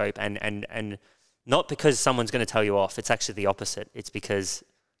microscope, and not because someone's going to tell you off. It's actually the opposite. It's because,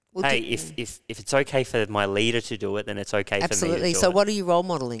 if it's okay for my leader to do it, then it's okay for me to do it. Absolutely. So what are you role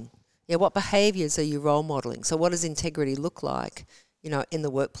modelling? Yeah, what behaviours are you role modelling? So what does integrity look like, in the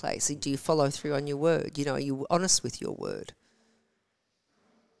workplace? Do you follow through on your word? Are you honest with your word?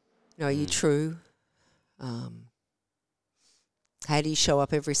 Are you true? How do you show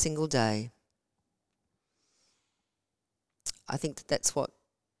up every single day? I think that's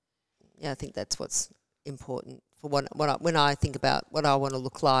what's important for when I think about what I want to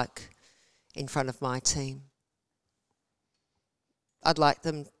look like in front of my team. I'd like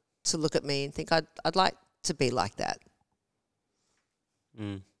them to look at me and think, I'd like to be like that.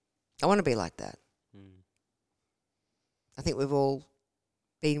 I want to be like that. I think we've all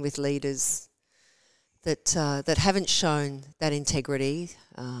been with leaders that haven't shown that integrity,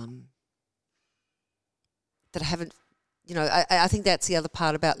 that haven't, I think that's the other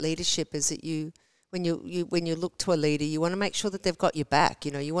part about leadership, is that when you look to a leader, you want to make sure that they've got your back.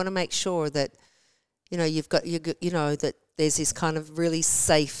 You want to make sure that, you've got that there's this kind of really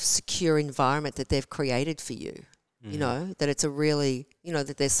safe, secure environment that they've created for you. That it's a really,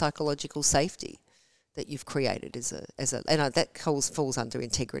 that there's psychological safety that you've created that falls under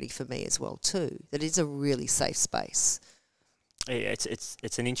integrity for me as well too. That is a really safe space. Yeah,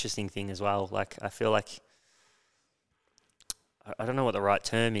 it's an interesting thing as well. Like, I feel like, I don't know what the right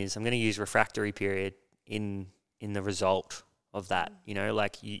term is. I'm going to use refractory period in the result of that.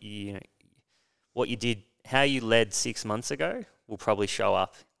 Like you what you did, how you led 6 months ago will probably show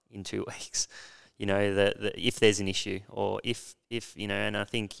up in 2 weeks. If there's an issue, or if and I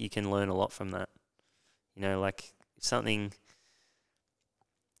think you can learn a lot from that. Like something.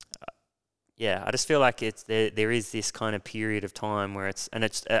 I just feel like there is this kind of period of time where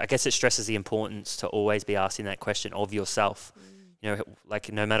I guess it stresses the importance to always be asking that question of yourself.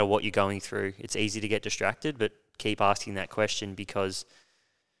 Like, no matter what you're going through, it's easy to get distracted, but keep asking that question, because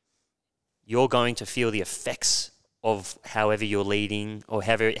you're going to feel the effects of however you're leading, or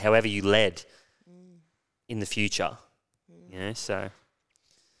however you led in the future. So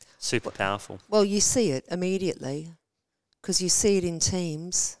super powerful. Well, you see it immediately, because you see it in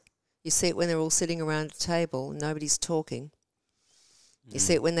teams. You see it when they're all sitting around a table and nobody's talking. You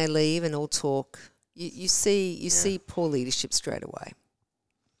see it when they leave and all talk. You see poor leadership straight away.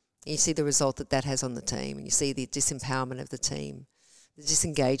 You see the result that has on the team, and you see the disempowerment of the team, the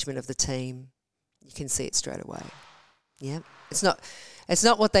disengagement of the team. You can see it straight away. Yeah, it's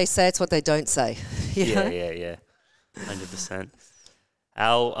not what they say; it's what they don't say. Yeah, 100%.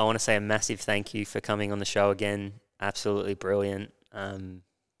 Elle, I want to say a massive thank you for coming on the show again. Absolutely brilliant.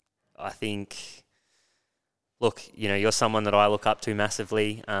 I think, look, you're someone that I look up to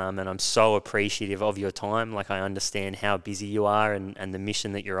massively, and I'm so appreciative of your time. Like, I understand how busy you are and the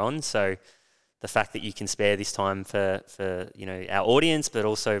mission that you're on. So the fact that you can spare this time for our audience, but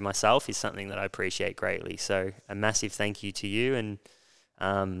also myself, is something that I appreciate greatly. So a massive thank you to you, and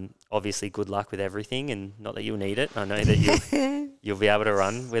obviously good luck with everything, and not that you'll need it. I know that you'll be able to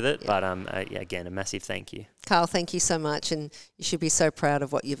run with it, but again, a massive thank you. Carl, thank you so much, and you should be so proud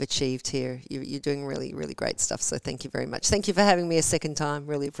of what you've achieved here. You're doing really, really great stuff, so thank you very much. Thank you for having me a second time.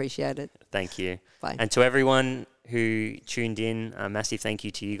 Really appreciate it. Thank you. Bye. And to everyone who tuned in, a massive thank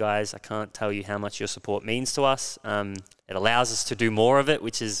you to you guys. I can't tell you how much your support means to us. It allows us to do more of it,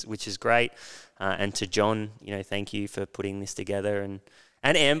 which is great. And to John, thank you for putting this together, and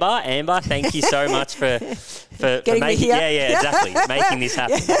Amber, thank you so much for making exactly making this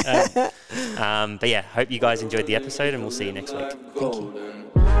happen. But yeah, hope you guys enjoyed the episode, and we'll see you next week. Thank you.